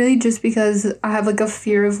last literally just because I have, like, a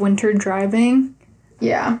fear of winter driving.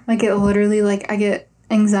 Yeah. Like, it literally, like, I get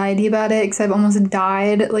anxiety about it because I've almost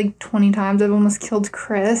died, like, 20 times. I've almost killed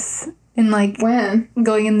Chris in, like... When?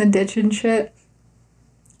 Going in the ditch and shit.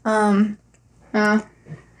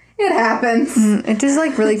 It happens. It just,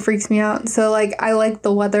 like, really freaks me out. So, like, I like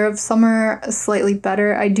the weather of summer slightly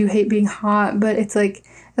better. I do hate being hot, but it's, like,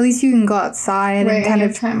 at least you can go outside and kind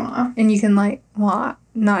of... time off. And you can, like, well,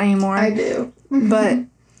 not anymore. I do. But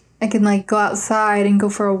I can, like, go outside and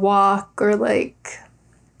go for a walk or, like,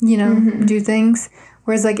 you know, do things.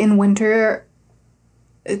 Whereas, like, in winter...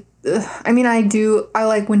 I mean, I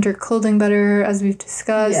like winter clothing better, as we've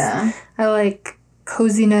discussed. Yeah. I like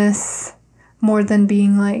coziness more than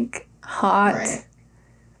being, like, hot. Right.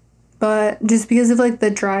 But just because of, like,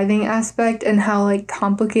 the driving aspect and how, like,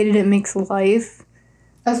 complicated it makes life.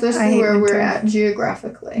 Especially where we're at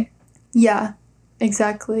geographically. Yeah,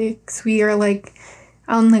 exactly. Because we are, like,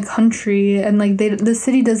 out in the country and, like, the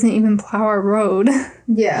city doesn't even plow our road.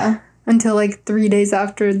 Yeah. Until, like, 3 days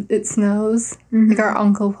after it snows. Like, our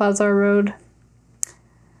uncle plows our road.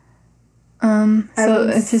 So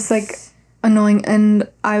it's just, like... annoying, and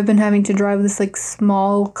I've been having to drive this, like,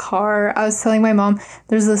 small car. I was telling my mom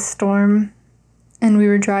there's a storm and we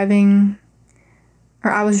were driving, or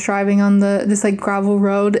I was driving on this, like, gravel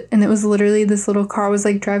road, and it was literally this little car was,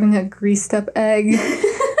 like, driving a greased up egg.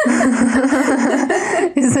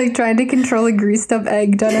 It's like trying to control a greased up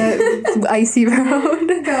egg down an icy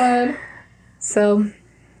road. God. So,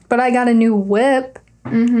 but I got a new whip.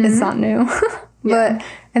 It's not new. But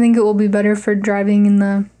I think it will be better for driving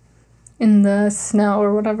in the snow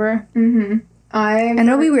or whatever. And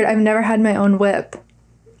it'll be weird. I've never had my own whip.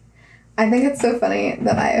 I think it's so funny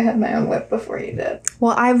that I had my own whip before you did.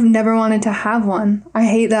 Well, I've never wanted to have one. I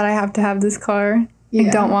hate that I have to have this car. Yeah.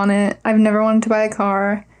 I don't want it. I've never wanted to buy a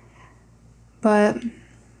car. But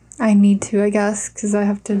I need to, I guess, because I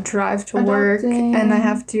have to drive to work. And I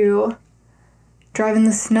have to drive in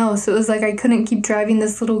the snow. So it was like I couldn't keep driving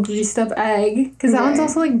this little greased up egg. Because that one's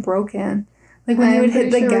also, like, broken. Like, when you would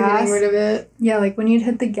hit the gas... we're getting rid of it. Yeah, like, when you'd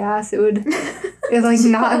hit the gas, it would, like,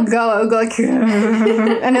 not go. It would go, like...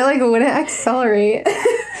 and it, like, wouldn't accelerate.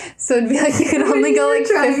 So it'd be, like, you could only go, like,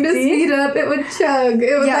 50. Trying to speed up, it would chug.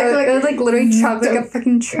 It would, it would, like, literally chug like a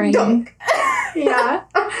fucking train. Dunk. Yeah.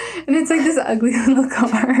 And it's, like, this ugly little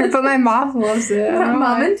car. But my mom loves it. My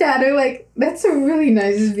mom and dad are like, that's a really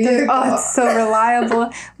nice vehicle. Oh, it's so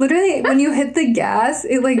reliable. Literally, when you hit the gas,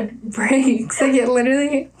 it, like, brakes. Like, it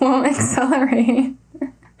literally won't accelerate.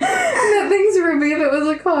 That thing's Ruby if it was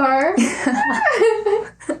a car.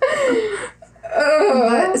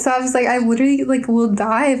 But, so I was like, I literally, like, will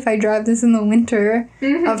die if I drive this in the winter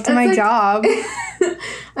up to my job.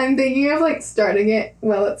 I'm thinking of, like, starting it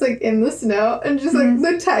while it's, like, in the snow and just, like,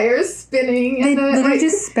 the tires spinning. And they then literally like,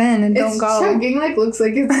 just spin and don't go. It's chugging, like, looks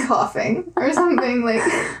like it's coughing or something, like...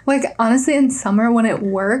 Like, honestly, in summer when it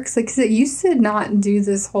works, like, 'cause it used to not do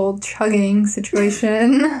this whole chugging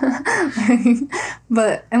situation. And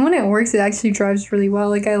when it works, it actually drives really well.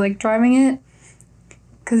 Like, I like driving it.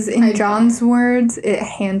 Because in John's words, it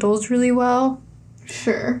handles really well.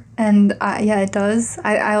 Sure. And yeah, it does.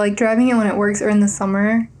 I like driving it when it works, or in the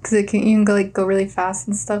summer, because you can go really fast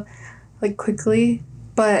and stuff, like, quickly.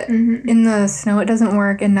 But in the snow, it doesn't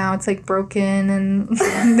work, and now it's, like, broken, and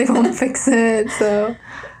they won't fix it. So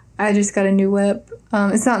I just got a new whip.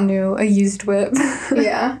 It's not new, a used whip.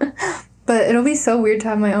 Yeah. But it'll be so weird to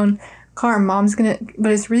have my own car.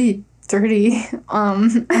 But it's really dirty on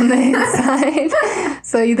the inside.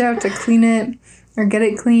 So I either have to clean it or get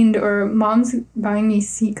it cleaned, or Mom's buying me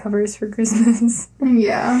seat covers for Christmas.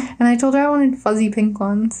 Yeah. And I told her I wanted fuzzy pink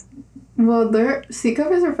ones. Well, their seat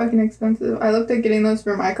covers are fucking expensive. I looked at getting those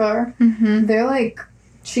for my car. Mm-hmm. They're like,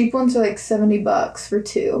 cheap ones are like $70 for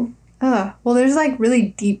 2. Ugh. Well, there's like really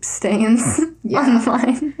deep stains on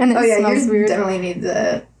mine. And it smells weird. Definitely need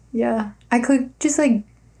that. Yeah. I could just like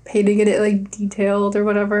pay to get it like detailed or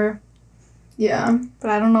whatever. Yeah. But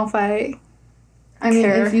I don't know if I mean,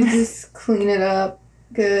 care. if you just clean it up,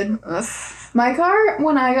 good. Ugh. My car,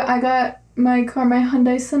 when I got my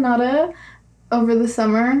Hyundai Sonata over the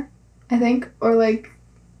summer, I think, or like,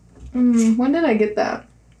 when did I get that?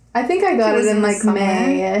 I think I got it in like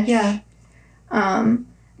May-ish. Yeah.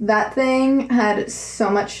 That thing had so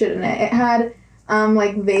much shit in it. It had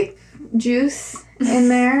like vape juice in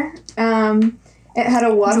there. It had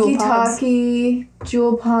a walkie-talkie,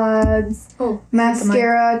 jewel pods,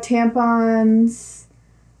 mascara, tampons,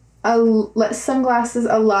 sunglasses,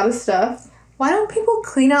 a lot of stuff. Why don't people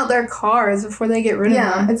clean out their cars before they get rid of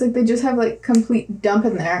them? Yeah, it's like they just have like complete dump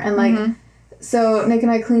in there. And like, so Nick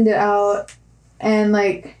and I cleaned it out, and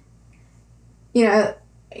like, you know,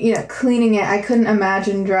 cleaning it, I couldn't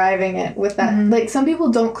imagine driving it with that. Like, some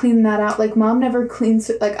people don't clean that out. Like, Mom never cleans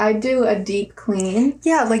it. Like, I do a deep clean.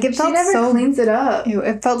 Yeah, like, it felt she never cleans it up. Ew,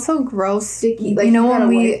 it felt so gross. Sticky. Like, you know, when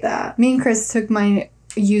me and Chris took my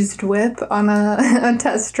used whip on a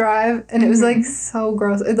test drive, and it was, like, so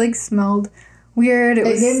gross. It, like, smelled weird. It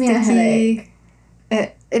was gave me sticky. a headache.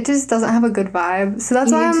 It just doesn't have a good vibe. So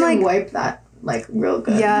that's why I'm, like... wipe that, like, real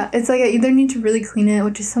good. Yeah, it's, like, I either need to really clean it,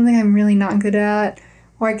 which is something I'm really not good at,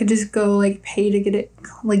 or I could just go, like, pay to get it,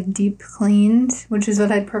 like, deep cleaned, which is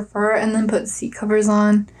what I'd prefer, and then put seat covers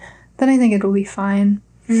on. Then I think it'll be fine.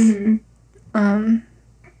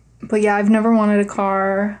 But yeah, I've never wanted a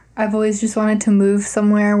car. I've always just wanted to move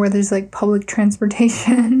somewhere where there's, like, public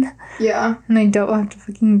transportation. Yeah. And I don't have to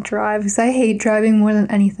fucking drive, because I hate driving more than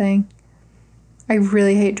anything. I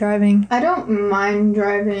really hate driving. I don't mind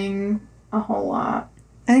driving a whole lot.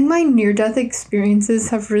 I think my near-death experiences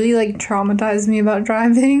have really, like, traumatized me about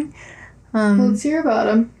driving. Let's hear about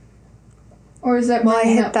them. Or is that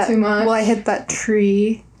too much? Well, I hit that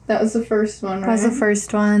tree. That was the first one, right? That was the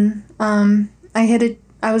first one.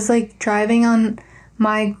 I was, like, driving on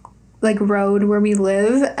my, like, road where we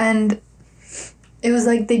live, and it was,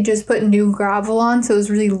 like, they just put new gravel on, so it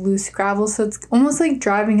was really loose gravel, so it's almost like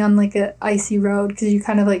driving on, like, an icy road, because you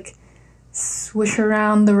kind of, like, swish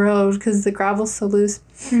around the road because the gravel's so loose.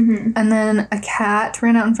 And then a cat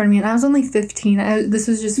ran out in front of me, and I was only 15. This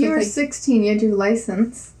was just... You were 16. You had your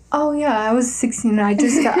license. Oh, yeah, I was 16, and I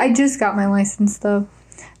just got my license, though.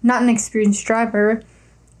 Not an experienced driver.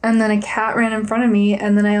 And then a cat ran in front of me,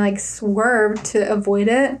 and then I, like, swerved to avoid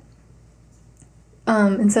it.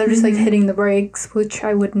 Instead of just, like, hitting the brakes, which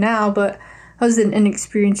I would now, but I was an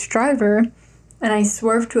inexperienced driver, and I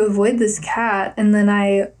swerved to avoid this cat, and then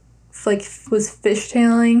I, like, was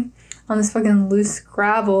fishtailing on this fucking loose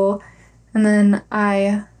gravel, and then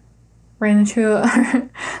I ran into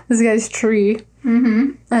this guy's tree,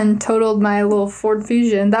 and totaled my little Ford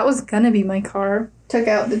Fusion. That was gonna be my car. Took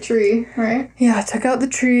out the tree, right? Yeah, I took out the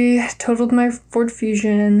tree, totaled my Ford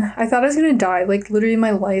Fusion. I thought I was gonna die, like, literally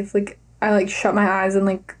my life, like, I, like, shut my eyes and,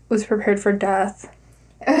 like, was prepared for death.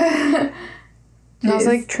 And that was,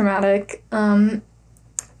 like, traumatic. But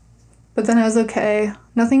then I was okay.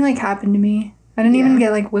 Nothing, like, happened to me. I didn't even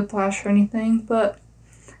get, like, whiplash or anything, but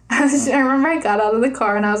I remember I got out of the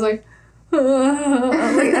car and I was like,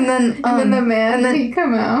 and then the man, did he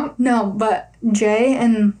come out? No, but Jay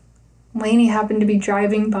and Lainey happened to be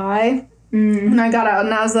driving by, and I got out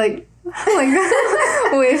and I was like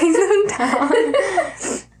waving them down.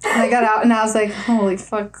 And I got out and I was like, holy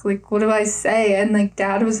fuck, like, what do I say? And, like,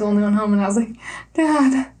 Dad was the only one home, and I was like,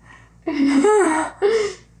 Dad.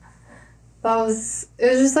 It was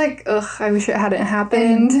just like, ugh, I wish it hadn't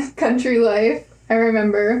happened. In country life, I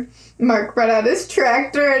remember Mark brought out his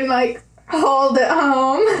tractor and, like, hauled it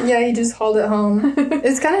home. Yeah, he just hauled it home.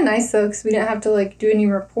 It's kind of nice, though, because we didn't have to, like, do any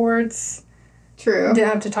reports. True. We didn't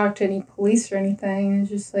have to talk to any police or anything. It was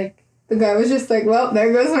just, like... The guy was just like, well,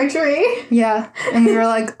 there goes my tree. Yeah, and we were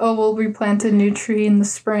like, oh, we'll replant a new tree in the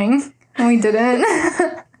spring. And we didn't.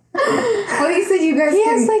 Well, he said you guys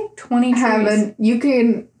has, like, 20 trees. You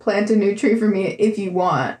can plant a new tree for me if you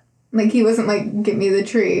want. Like, he wasn't like, get me the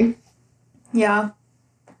tree. Yeah.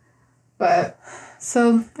 But...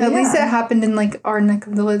 So, at least it happened in, like, our neck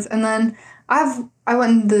of the woods. And then I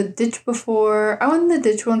went in the ditch before. I went in the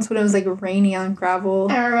ditch once when it was like rainy on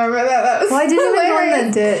gravel. I remember that. Well, I didn't even go in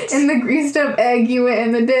the ditch. In the greased up egg, you went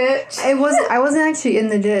in the ditch. I wasn't actually in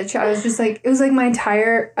the ditch. I was just like, it was like my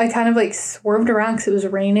tire. I kind of like swerved around because it was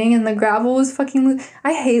raining and the gravel was fucking loose.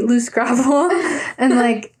 I hate loose gravel. And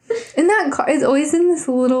like in that car, it's always in this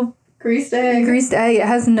little greased egg. It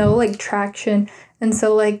has no like traction, and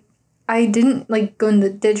so like I didn't like go in the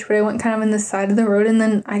ditch, but I went kind of in the side of the road, and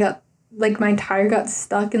then I got like my tire got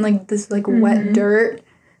stuck in like this like wet dirt,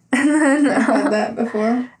 and then I've had that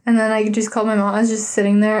before. And then I just called my mom. I was just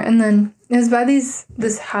sitting there, and then it was by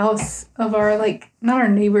this house of our like not our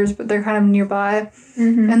neighbors, but they're kind of nearby,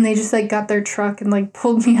 and they just like got their truck and like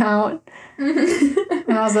pulled me out,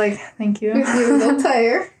 and I was like, thank you. With your little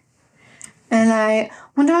tire. And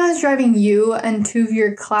one time I was driving you and two of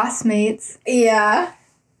your classmates. Yeah.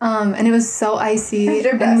 And it was so icy.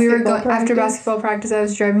 And we were going after basketball practice. I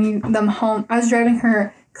was driving them home. I was driving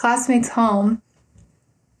her classmates home,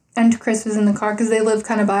 and Chris was in the car because they live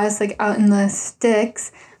kind of by us, like out in the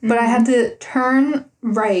sticks. But I had to turn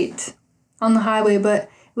right on the highway, but it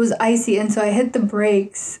was icy, and so I hit the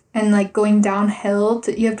brakes. And like going downhill,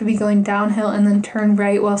 you have to be going downhill and then turn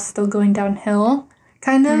right while still going downhill,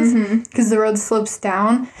 kind of, because the road slopes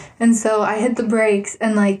down. And so I hit the brakes,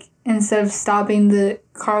 and like instead of stopping, the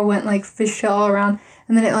car went like fishtail all around,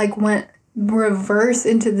 and then it like went reverse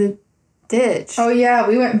into the ditch. Oh yeah,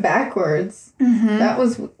 we went backwards. That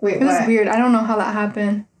was it was weird. I don't know how that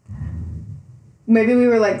happened. Maybe we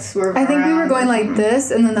were like swerving. I think we were going like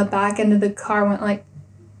this, and then the back end of the car went like.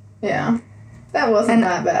 Yeah, that wasn't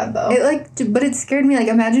that bad though. It like, but it scared me. Like,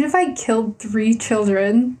 imagine if I killed 3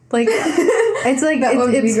 children. Like, it's like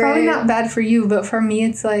it's probably not bad for you, but for me,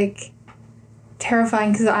 it's like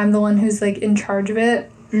terrifying because I'm the one who's like in charge of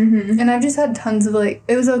it. And I've just had tons of like,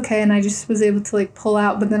 it was okay, and I just was able to like pull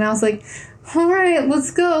out, but then I was like, all right,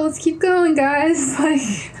 let's go, let's keep going, guys.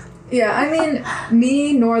 Like, yeah, I mean,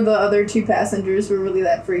 me nor the other 2 passengers were really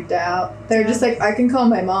that freaked out. They're just like, I can call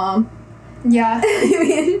my mom. Yeah. I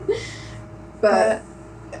mean, but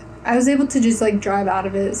I was able to just like drive out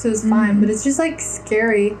of it, so it was fine. But it's just like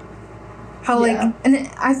scary. How like, and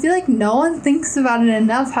I feel like no one thinks about it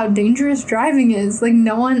enough how dangerous driving is. Like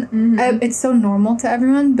no one, it's so normal to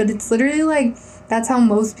everyone, but it's literally like that's how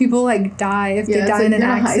most people like die if they die in an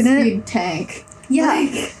accident. A high-speed tank. Yeah,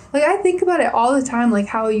 like I think about it all the time, like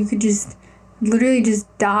how you could just literally just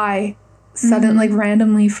die sudden, like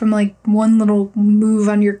randomly from like one little move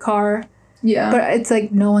on your car. Yeah, but it's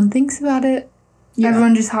like no one thinks about it. Yeah.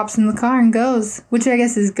 Everyone just hops in the car and goes, which I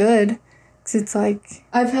guess is good. It's like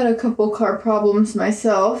I've had a couple car problems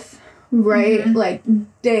myself, right? Like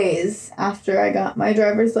days after I got my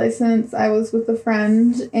driver's license, I was with a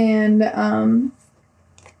friend, and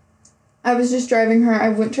I was just driving her. I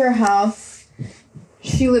went to her house.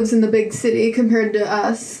 She lives in the big city compared to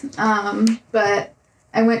us, but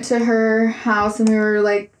I went to her house, and we were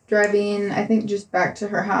like driving, I think, just back to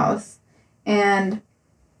her house, and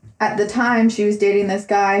at the time she was dating this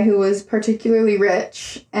guy who was particularly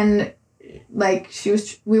rich, and like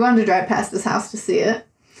we wanted to drive past this house to see it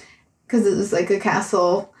because it was like a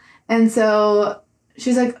castle, and so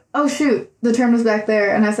she's like, oh shoot, the turn was back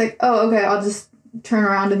there, and I was like, oh okay, I'll just turn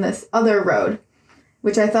around in this other road,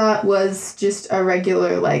 which I thought was just a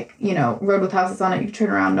regular like, you know, road with houses on it, you can turn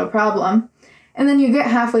around no problem. And then you get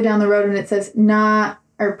halfway down the road and it says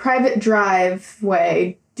private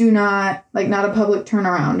driveway, do not, like, not a public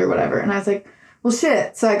turnaround or whatever. And I was like, well,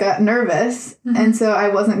 shit. So I got nervous. And so I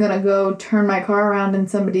wasn't going to go turn my car around in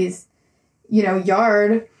somebody's, you know,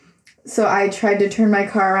 yard. So I tried to turn my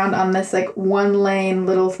car around on this, like, 1-lane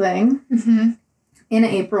little thing in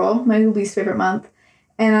April, my least favorite month.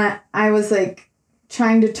 And I was, like,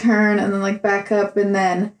 trying to turn and then, like, back up. And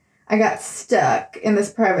then I got stuck in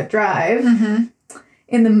this private drive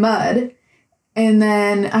in the mud. And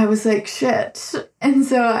then I was like, shit. And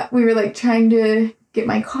so we were, like, trying to get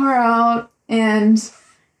my car out. And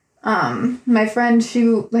my friend, she,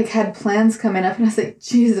 like, had plans coming up. And I was like,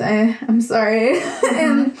 geez, I'm sorry.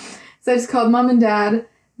 And so I just called Mom and Dad.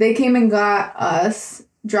 They came and got us,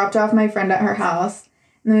 dropped off my friend at her house.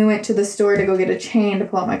 And then we went to the store to go get a chain to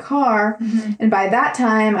pull out my car. And by that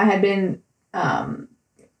time, I had been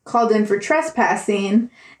called in for trespassing.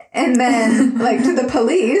 And then, like, to the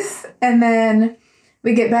police. And then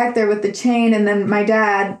we get back there with the chain. And then my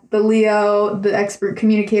dad, the Leo, the expert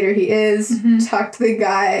communicator he is, talked the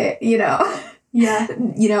guy, you know,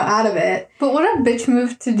 out of it. But what a bitch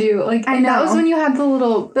move to do. Like, I know. That was when you had the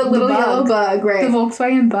little yellow bug, right. The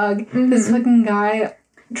Volkswagen bug. This fucking guy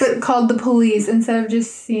called the police instead of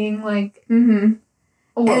just seeing, like,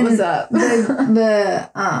 what was up. the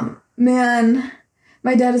man,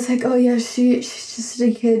 my dad is like, oh yeah, she's just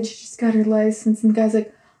a kid. She just got her license. And the guy's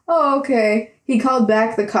like, oh, okay. He called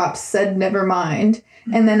back. The cops said, never mind.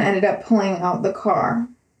 And then ended up pulling out the car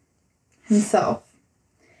himself.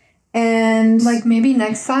 And Like, maybe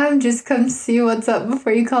next time, just come see what's up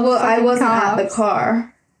before you call the well, I fucking wasn't at cops. the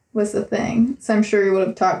car was the thing. So I'm sure he would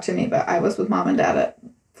have talked to me, but I was with Mom and Dad at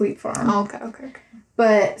Fleet Farm. Oh, okay.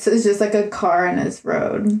 But, so it's just like a car in his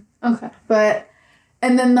road. Okay. But,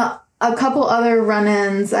 and then a couple other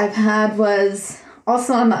run-ins I've had was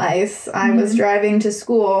also on the ice. I was driving to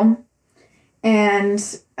school,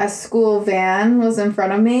 and a school van was in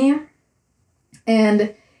front of me,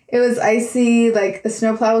 and it was icy, like the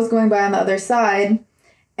snowplow was going by on the other side,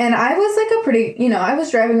 and I was like a pretty, I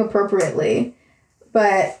was driving appropriately,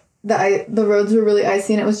 but the roads were really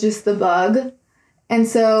icy, and it was just the bug. And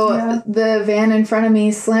so the van in front of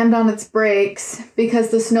me slammed on its brakes because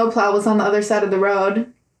the snowplow was on the other side of the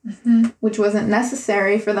road, which wasn't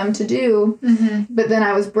necessary for them to do. But then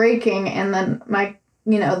I was braking, and then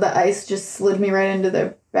the ice just slid me right into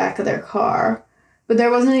the back of their car. But there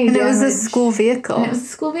wasn't any damage. And it was a school vehicle. And it was a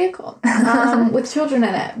school vehicle with children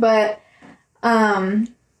in it. But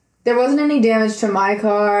there wasn't any damage to my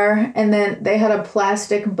car. And then they had a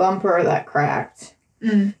plastic bumper that cracked.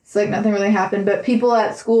 It's like nothing really happened. But people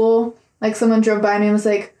at school, like someone drove by me and was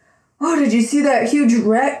like, oh, did you see that huge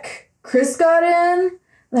wreck Chris got in?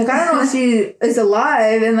 Like, I don't know if she is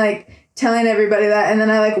alive, and like telling everybody that. And then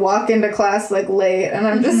I like walk into class like late, and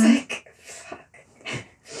I'm just like, fuck.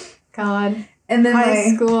 God. And then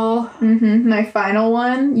high school. My final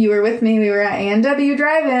one, you were with me. We were at A&W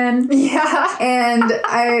driving. Yeah.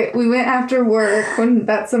 And we went after work when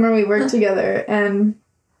that summer we worked together, and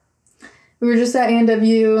we were just at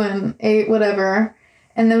A&W and ate whatever.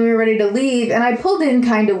 And then we were ready to leave, and I pulled in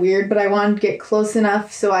kind of weird, but I wanted to get close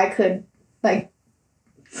enough so I could like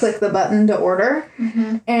click the button to order.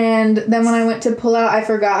 And then when I went to pull out, I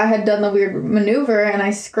forgot I had done the weird maneuver, and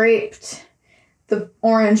I scraped the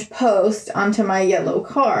orange post onto my yellow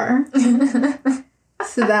car.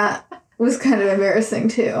 So that was kind of embarrassing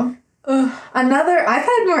too. I've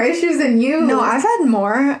had more issues than you. No, I've had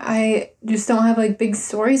more. I just don't have like big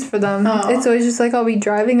stories for them. Oh. It's always just like I'll be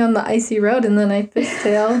driving on the icy road and then I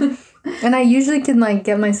fishtail. And I usually can like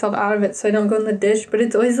get myself out of it so I don't go in the ditch. But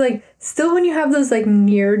it's always like, still when you have those like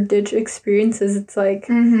near ditch experiences, it's like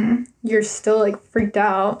you're still like freaked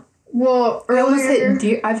out. Well, I almost hit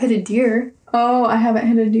deer. I've hit a deer. Oh, I haven't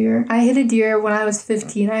hit a deer. I hit a deer when I was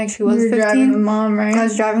 15. I actually was 15. You were driving with Mom, right? I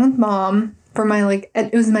was driving with Mom for my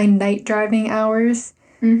it was my night driving hours.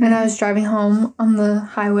 And I was driving home on the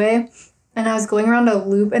highway, and I was going around a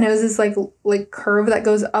loop, and it was this like curve that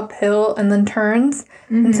goes uphill and then turns.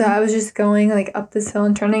 And so I was just going like up this hill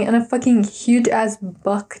and turning, and a fucking huge ass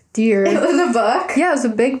buck deer. It was a buck? Yeah, it was a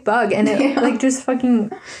big bug, and it like just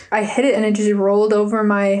fucking, I hit it and it just rolled over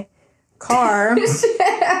my car.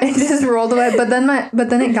 It just rolled away, but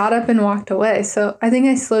then it got up and walked away. So I think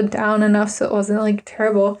I slowed down enough so it wasn't like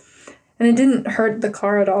terrible, and it didn't hurt the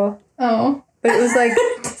car at all. Oh, but it was like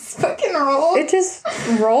just fucking rolled. It just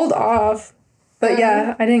rolled off. But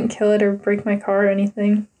yeah, I didn't kill it or break my car or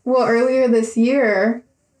anything. Well, earlier this year,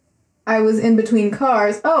 I was in between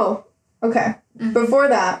cars. Oh, okay. Before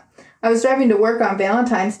that, I was driving to work on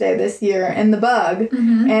Valentine's Day this year in the bug,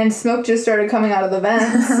 and smoke just started coming out of the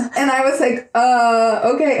vents. And I was like,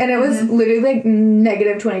 okay. And it was literally like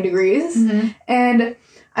negative 20 degrees. And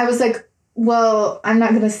I was like, well, I'm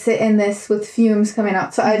not going to sit in this with fumes coming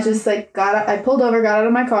out. So I just like I pulled over, got out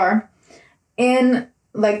of my car. In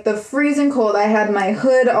like the freezing cold, I had my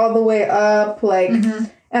hood all the way up, like, and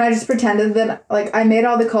I just pretended that like I made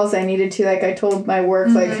all the calls I needed to. Like I told my work,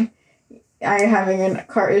 like, I'm having a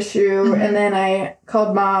car issue, and then I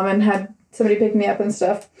called Mom and had somebody pick me up and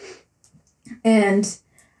stuff. And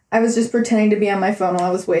I was just pretending to be on my phone while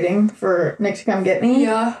I was waiting for Nick to come get me.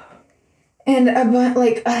 Yeah. And a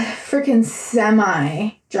freaking semi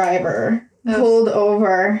driver pulled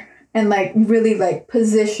over and like really like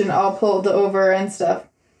position all pulled over and stuff.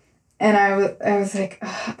 And I was like,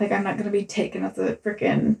 I'm not gonna be taken with the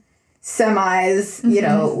freaking semis,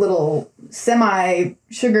 little semi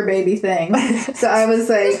sugar baby thing. So I was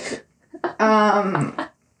like,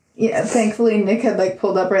 thankfully Nick had like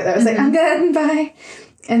pulled up right there. I was like, I'm good, bye.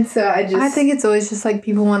 And so I think it's always just like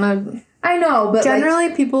people want to. I know, but generally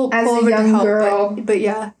like, people pull as over a young to help, girl, but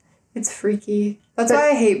yeah, it's freaky. That's why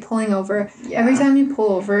I hate pulling over. Yeah. Every time you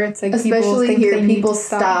pull over, it's like especially people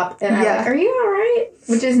stop and I'm like, "Are you all right?"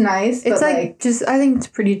 Which is nice. It's but like just I think it's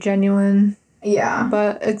pretty genuine. Yeah,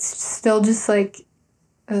 but it's still just like,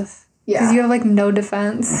 ugh. Yeah, because you have like no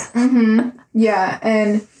defense. Yeah,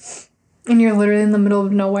 and And you're literally in the middle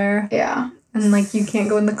of nowhere. Yeah. And, like, you can't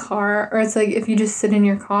go in the car. Or it's like, if you just sit in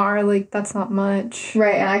your car, like, that's not much.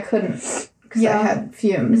 Right, and I couldn't because I had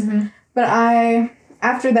fumes. Mm-hmm. But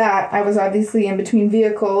after that, I was obviously in between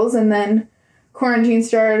vehicles, and then quarantine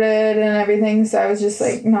started and everything, so I was just,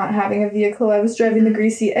 like, not having a vehicle. I was driving the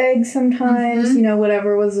Greasy Egg sometimes, you know,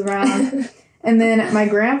 whatever was around. And then our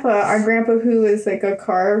grandpa, who is, like, a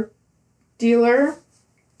car dealer,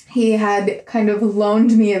 he had kind of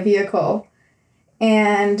loaned me a vehicle.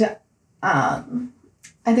 And I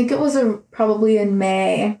think it was probably in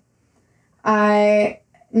May.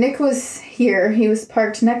 Nick was here. He was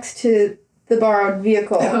parked next to the borrowed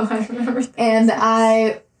vehicle. Oh, I remember that. And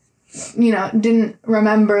I, didn't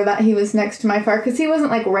remember that he was next to my car because he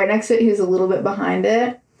wasn't, like, right next to it. He was a little bit behind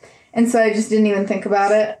it. And so I just didn't even think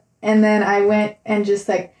about it. And then I went and just,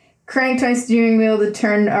 like, cranked my steering wheel to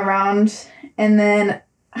turn around and then,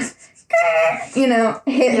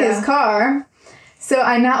 hit his car. So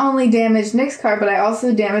I not only damaged Nick's car, but I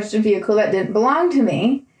also damaged a vehicle that didn't belong to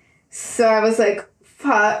me. So I was like,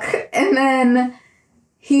 fuck. And then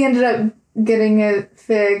he ended up getting it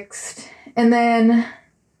fixed. And then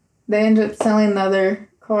they ended up selling the other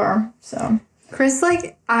car. So Chris,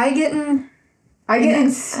 like, I get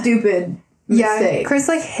in stupid mistakes. Yeah, Chris,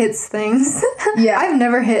 like, hits things. Yeah. I've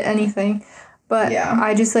never hit anything. But Yeah.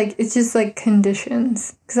 I just, like, it's just, like,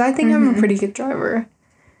 conditions. Because I think I'm a pretty good driver.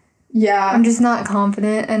 Yeah. I'm just not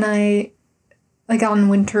confident, and I, like, on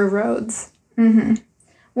winter roads. Mm-hmm.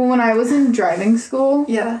 Well, when I was in driving school,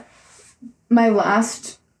 Yeah. my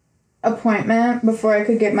last appointment before I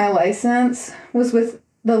could get my license was with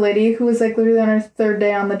the lady who was, like, literally on her third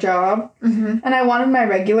day on the job. Mm-hmm. And I wanted my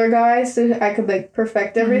regular guy so I could, like,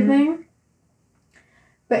 perfect everything. Mm-hmm.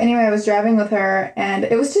 But anyway, I was driving with her, and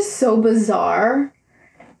it was just so bizarre.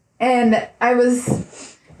 And I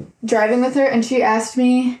was driving with her, and she asked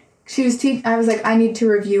me, I was like, I need to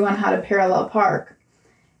review on how to parallel park.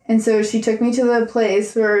 And so she took me to the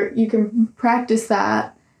place where you can practice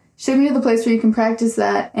that. She took me to the place where you can practice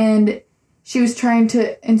that, and she was trying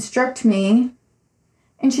to instruct me.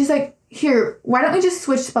 And she's like, here, why don't we just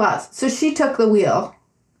switch spots? So she took the wheel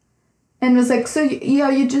and was like, so, yeah,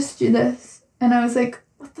 you just do this. And I was like,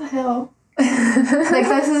 what the hell? Like,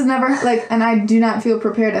 this is never, like, and I do not feel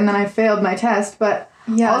prepared. And then I failed my test. But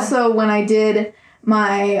also when I did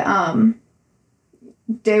my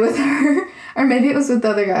day with her, or maybe it was with the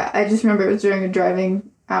other guy. I just remember it was during a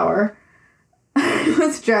driving hour. I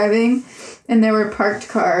was driving, and there were parked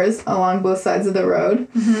cars along both sides of the road.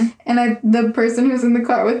 Mm-hmm. And the person who was in the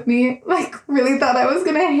car with me, like, really thought I was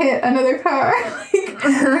gonna hit another car. Like,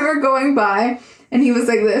 we were going by, and he was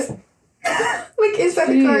like this. Like, inside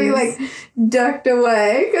the car, he, like, ducked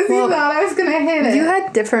away because he thought I was gonna hit it. You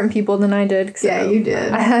had different people than I did. Yeah, you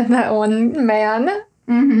did. I had that one man.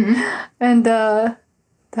 Mm-hmm. And that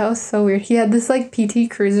was so weird. He had this, like, PT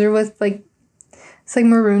Cruiser with, like, it's like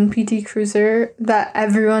maroon PT Cruiser that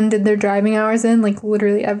everyone did their driving hours in, like,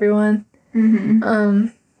 literally everyone. Mm-hmm.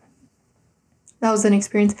 That was an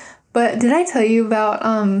experience. But did I tell you about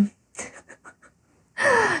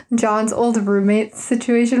John's old roommate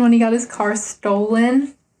situation when he got his car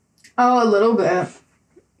stolen? Oh, a little bit.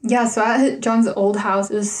 Yeah, so at John's old house,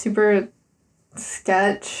 it was super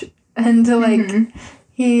sketch. And, like,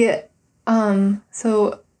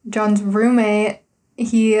 so John's roommate,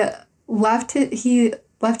 he left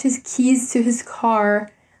his keys to his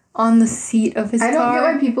car on the seat of his car. I don't get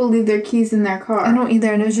why people leave their keys in their car. I don't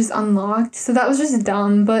either, and it was just unlocked. So that was just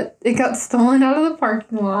dumb, but it got stolen out of the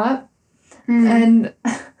parking lot. Mm-hmm. And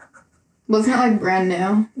wasn't it, like, brand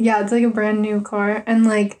new? Yeah, it's like a brand new car. And,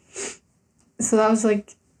 like, so that was,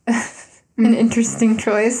 like, an interesting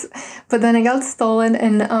choice. But then it got stolen,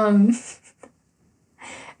 and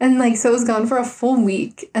like, so it was gone for a full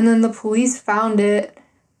week. And then the police found it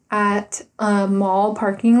at a mall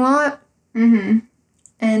parking lot. Mm-hmm.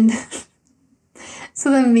 And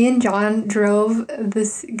so then me and John drove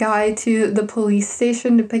this guy to the police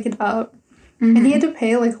station to pick it up. Mm-hmm. And he had to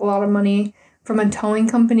pay, like, a lot of money from a towing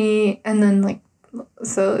company. And then, like,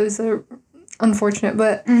 so it was unfortunate.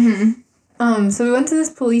 But, so we went to this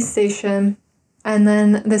police station. And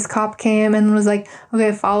then this cop came and was like,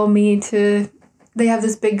 okay, follow me to... They have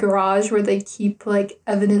this big garage where they keep, like,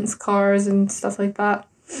 evidence cars and stuff like that.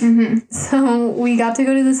 Mm-hmm. So we got to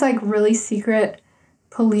go to this, like, really secret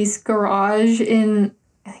police garage in,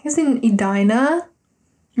 I think it was in Edina.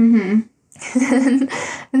 Mm-hmm.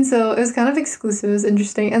 And so it was kind of exclusive. It was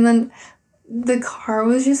interesting. And then the car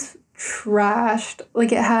was just trashed.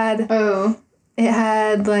 Like, it had,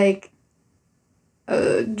 like,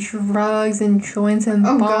 drugs and joints and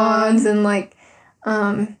bombs and, like,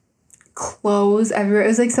 clothes everywhere. It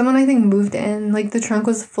was like someone I think moved in. Like the trunk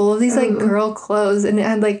was full of these like girl clothes, and it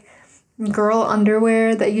had like girl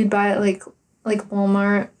underwear that you'd buy at like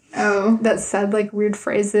Walmart. Oh. That said like weird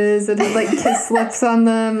phrases and had like kiss lips on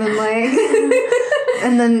them and like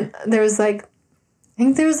and then there was like I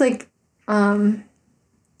think there was like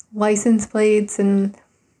license plates and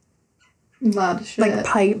a lot of shit. like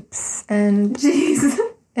pipes and jeez.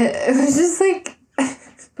 It was just like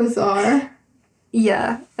bizarre.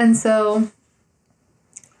 Yeah. And so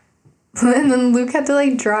and then Luke had to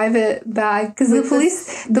like drive it back because the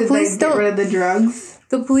police don't get rid of the drugs.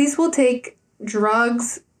 The police will take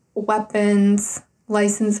drugs, weapons,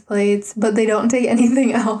 license plates, but they don't take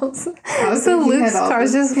anything else. So Luke's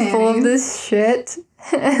car's just full of this shit,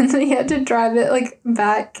 and he had to drive it like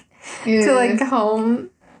back to like home,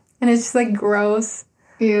 and it's just like gross.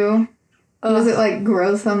 Ew. Was it like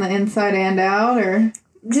gross on the inside and out, or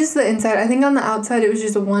just the inside? I think on the outside it was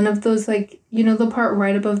just one of those like, you know, the part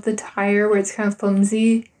right above the tire where it's kind of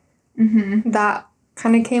flimsy. Mm-hmm. That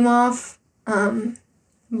kind of came off,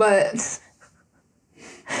 but.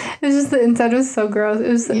 It was just the inside was so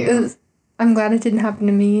gross. It was. I'm glad it didn't happen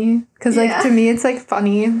to me because like to me it's like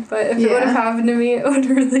funny, but if it would have happened to me, it would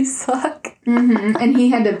really suck. Mm-hmm. And he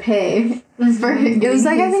had to pay for it. It was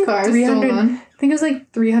like I think $300. I think it was like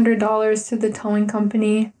 $300 to the towing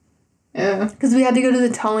company. Yeah. Because we had to go to the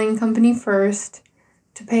towing company first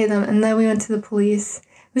to pay them, and then we went to the police.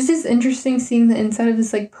 It was just interesting seeing the inside of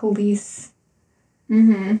this like police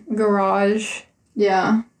garage.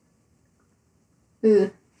 Yeah.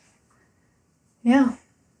 Ugh. Yeah.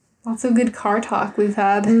 Lots of good car talk we've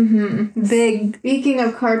had. Mm-hmm. Big. Speaking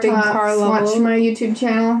of car talks, watch my YouTube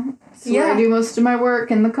channel. That's where I do most of my work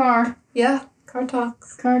in the car. Yeah, car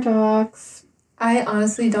talks. Car talks. I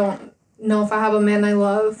honestly don't know if I have a man I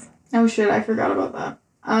love. Oh shit, I forgot about that.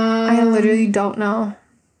 I literally don't know.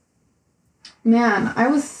 Man,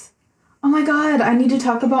 oh my god, I need to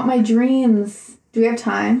talk about my dreams. Do we have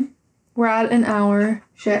time? We're at an hour.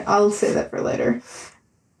 Shit, I'll say that for later.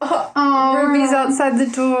 Oh, Ruby's outside the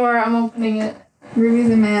door. I'm opening it. Ruby's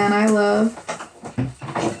a man I love.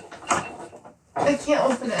 I can't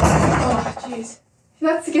open it. Oh, jeez.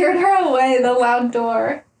 That scared her away, the loud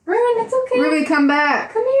door. Ruben, it's okay. Ruby, come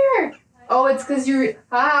back. Come here. Oh, it's because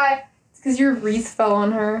Hi. It's because your wreath fell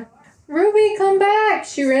on her. Ruby, come back.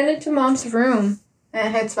 She ran into Mom's room.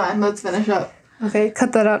 It's fine. Let's finish up. Okay,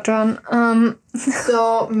 cut that out, John.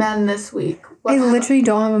 So, men this week. I literally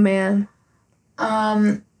don't have a man.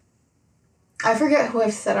 I forget who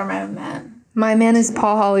I've said are my men. My man is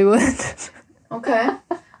Paul Hollywood. Okay.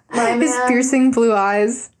 His piercing blue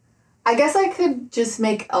eyes. I guess I could just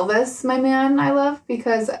make Elvis my man I love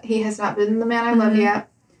because he has not been the man I love yet.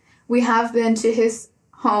 We have been to his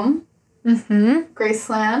home,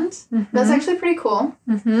 Graceland. That's actually pretty cool.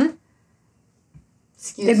 Excuse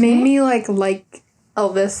me. It made me like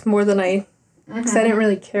Elvis more than because I didn't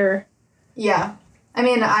really care. Yeah. I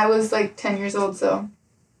mean, I was like 10 years old, so.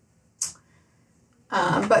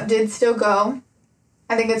 But did still go.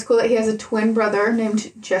 I think it's cool that he has a twin brother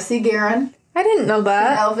named Jesse Guerin. I didn't know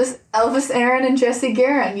that. Elvis Aaron and Jesse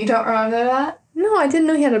Guerin. You don't remember that? No, I didn't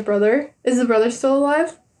know he had a brother. Is the brother still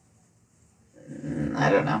alive? I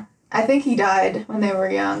don't know. I think he died when they were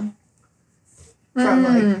young. From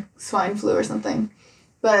like swine flu or something.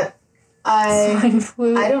 But Swine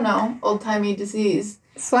flu? I don't know. Old-timey disease.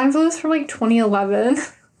 Swine flu is from like 2011.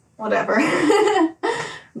 Whatever.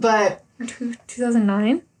 But. Or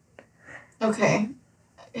 2009? Okay.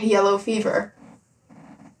 Yellow fever.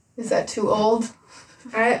 Is that too old?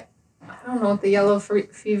 I don't know what the yellow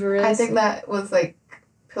fever is. I think that was like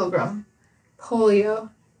Pilgrim. Polio.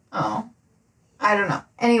 Oh. I don't know.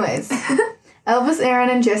 Anyways. Elvis Aaron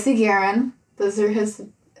and Jesse Guerin. Those are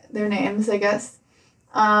their names, I guess.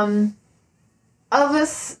 Elvis,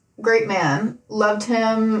 great man. Loved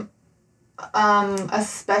him,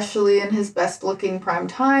 especially in his best looking prime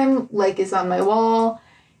time. Like is on my wall.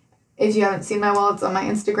 If you haven't seen my wall, it's on my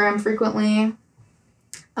Instagram frequently.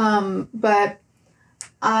 But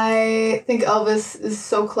I think Elvis is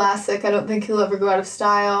so classic. I don't think he'll ever go out of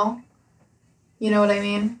style. You know what I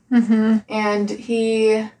mean? And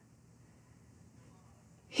he's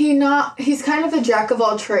kind of a jack of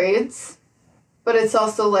all trades, but it's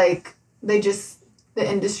also like the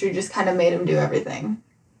industry just kind of made him do everything.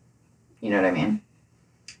 You know what I mean?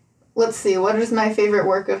 Let's see, what is my favorite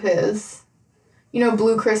work of his? You know,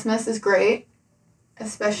 Blue Christmas is great,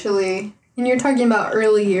 especially... And you're talking about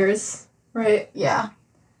early years, right? Yeah.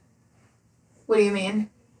 What do you mean?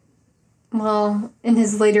 Well, in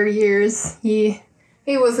his later years, he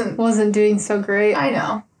wasn't doing so great. I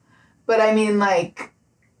know. But I mean, like...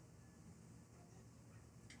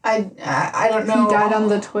 I don't know. He died on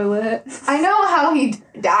the toilet. I know how he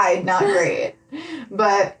died, not great.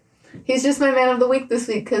 But he's just my man of the week this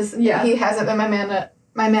week because he hasn't been my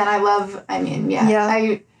man I love. I mean, yeah.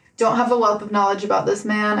 I don't have a wealth of knowledge about this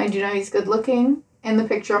man. I do know he's good looking in the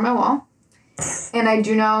picture on my wall. And I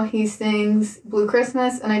do know he sings Blue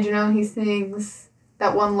Christmas, and I do know he sings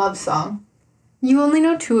that one love song. You only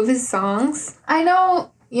know 2 of his songs? I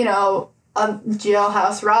know,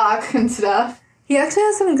 Jailhouse Rock and stuff. He actually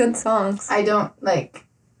has some good songs. I don't, like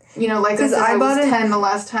I said, I was 10 the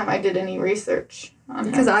last time I did any research on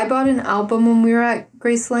him. Because I bought an album when we were at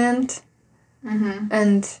Graceland. Mm-hmm.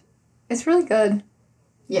 And it's really good.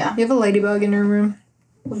 Yeah. You have a ladybug in your room.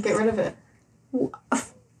 We'll get rid of it.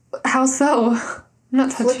 How so? I'm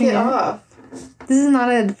not touching it. Flick it off. This is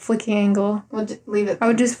not a flicking angle. We'll leave it. I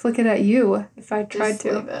would just flick it at you if I tried just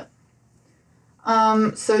to. Leave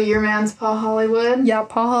it. So your man's Paul Hollywood? Yeah,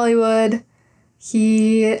 Paul Hollywood.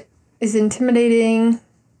 He is intimidating.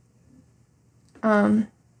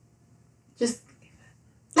 Just.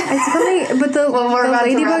 It's coming, but the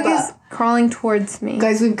ladybug is crawling towards me.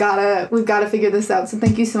 Guys, we've gotta figure this out. So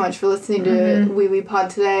thank you so much for listening to Wee Wee Pod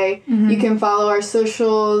today. Mm-hmm. You can follow our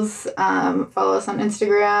socials. Follow us on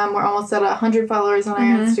Instagram. We're almost at 100 followers on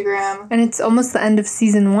our Instagram. And it's almost the end of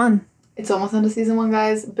season 1. It's almost into season 1,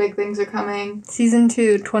 guys. Big things are coming. Season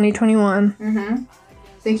 2, 2021. Mm-hmm.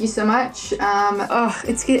 Thank you so much.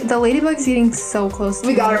 The ladybug's getting so close to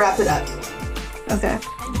me. We gotta wrap it up. Okay.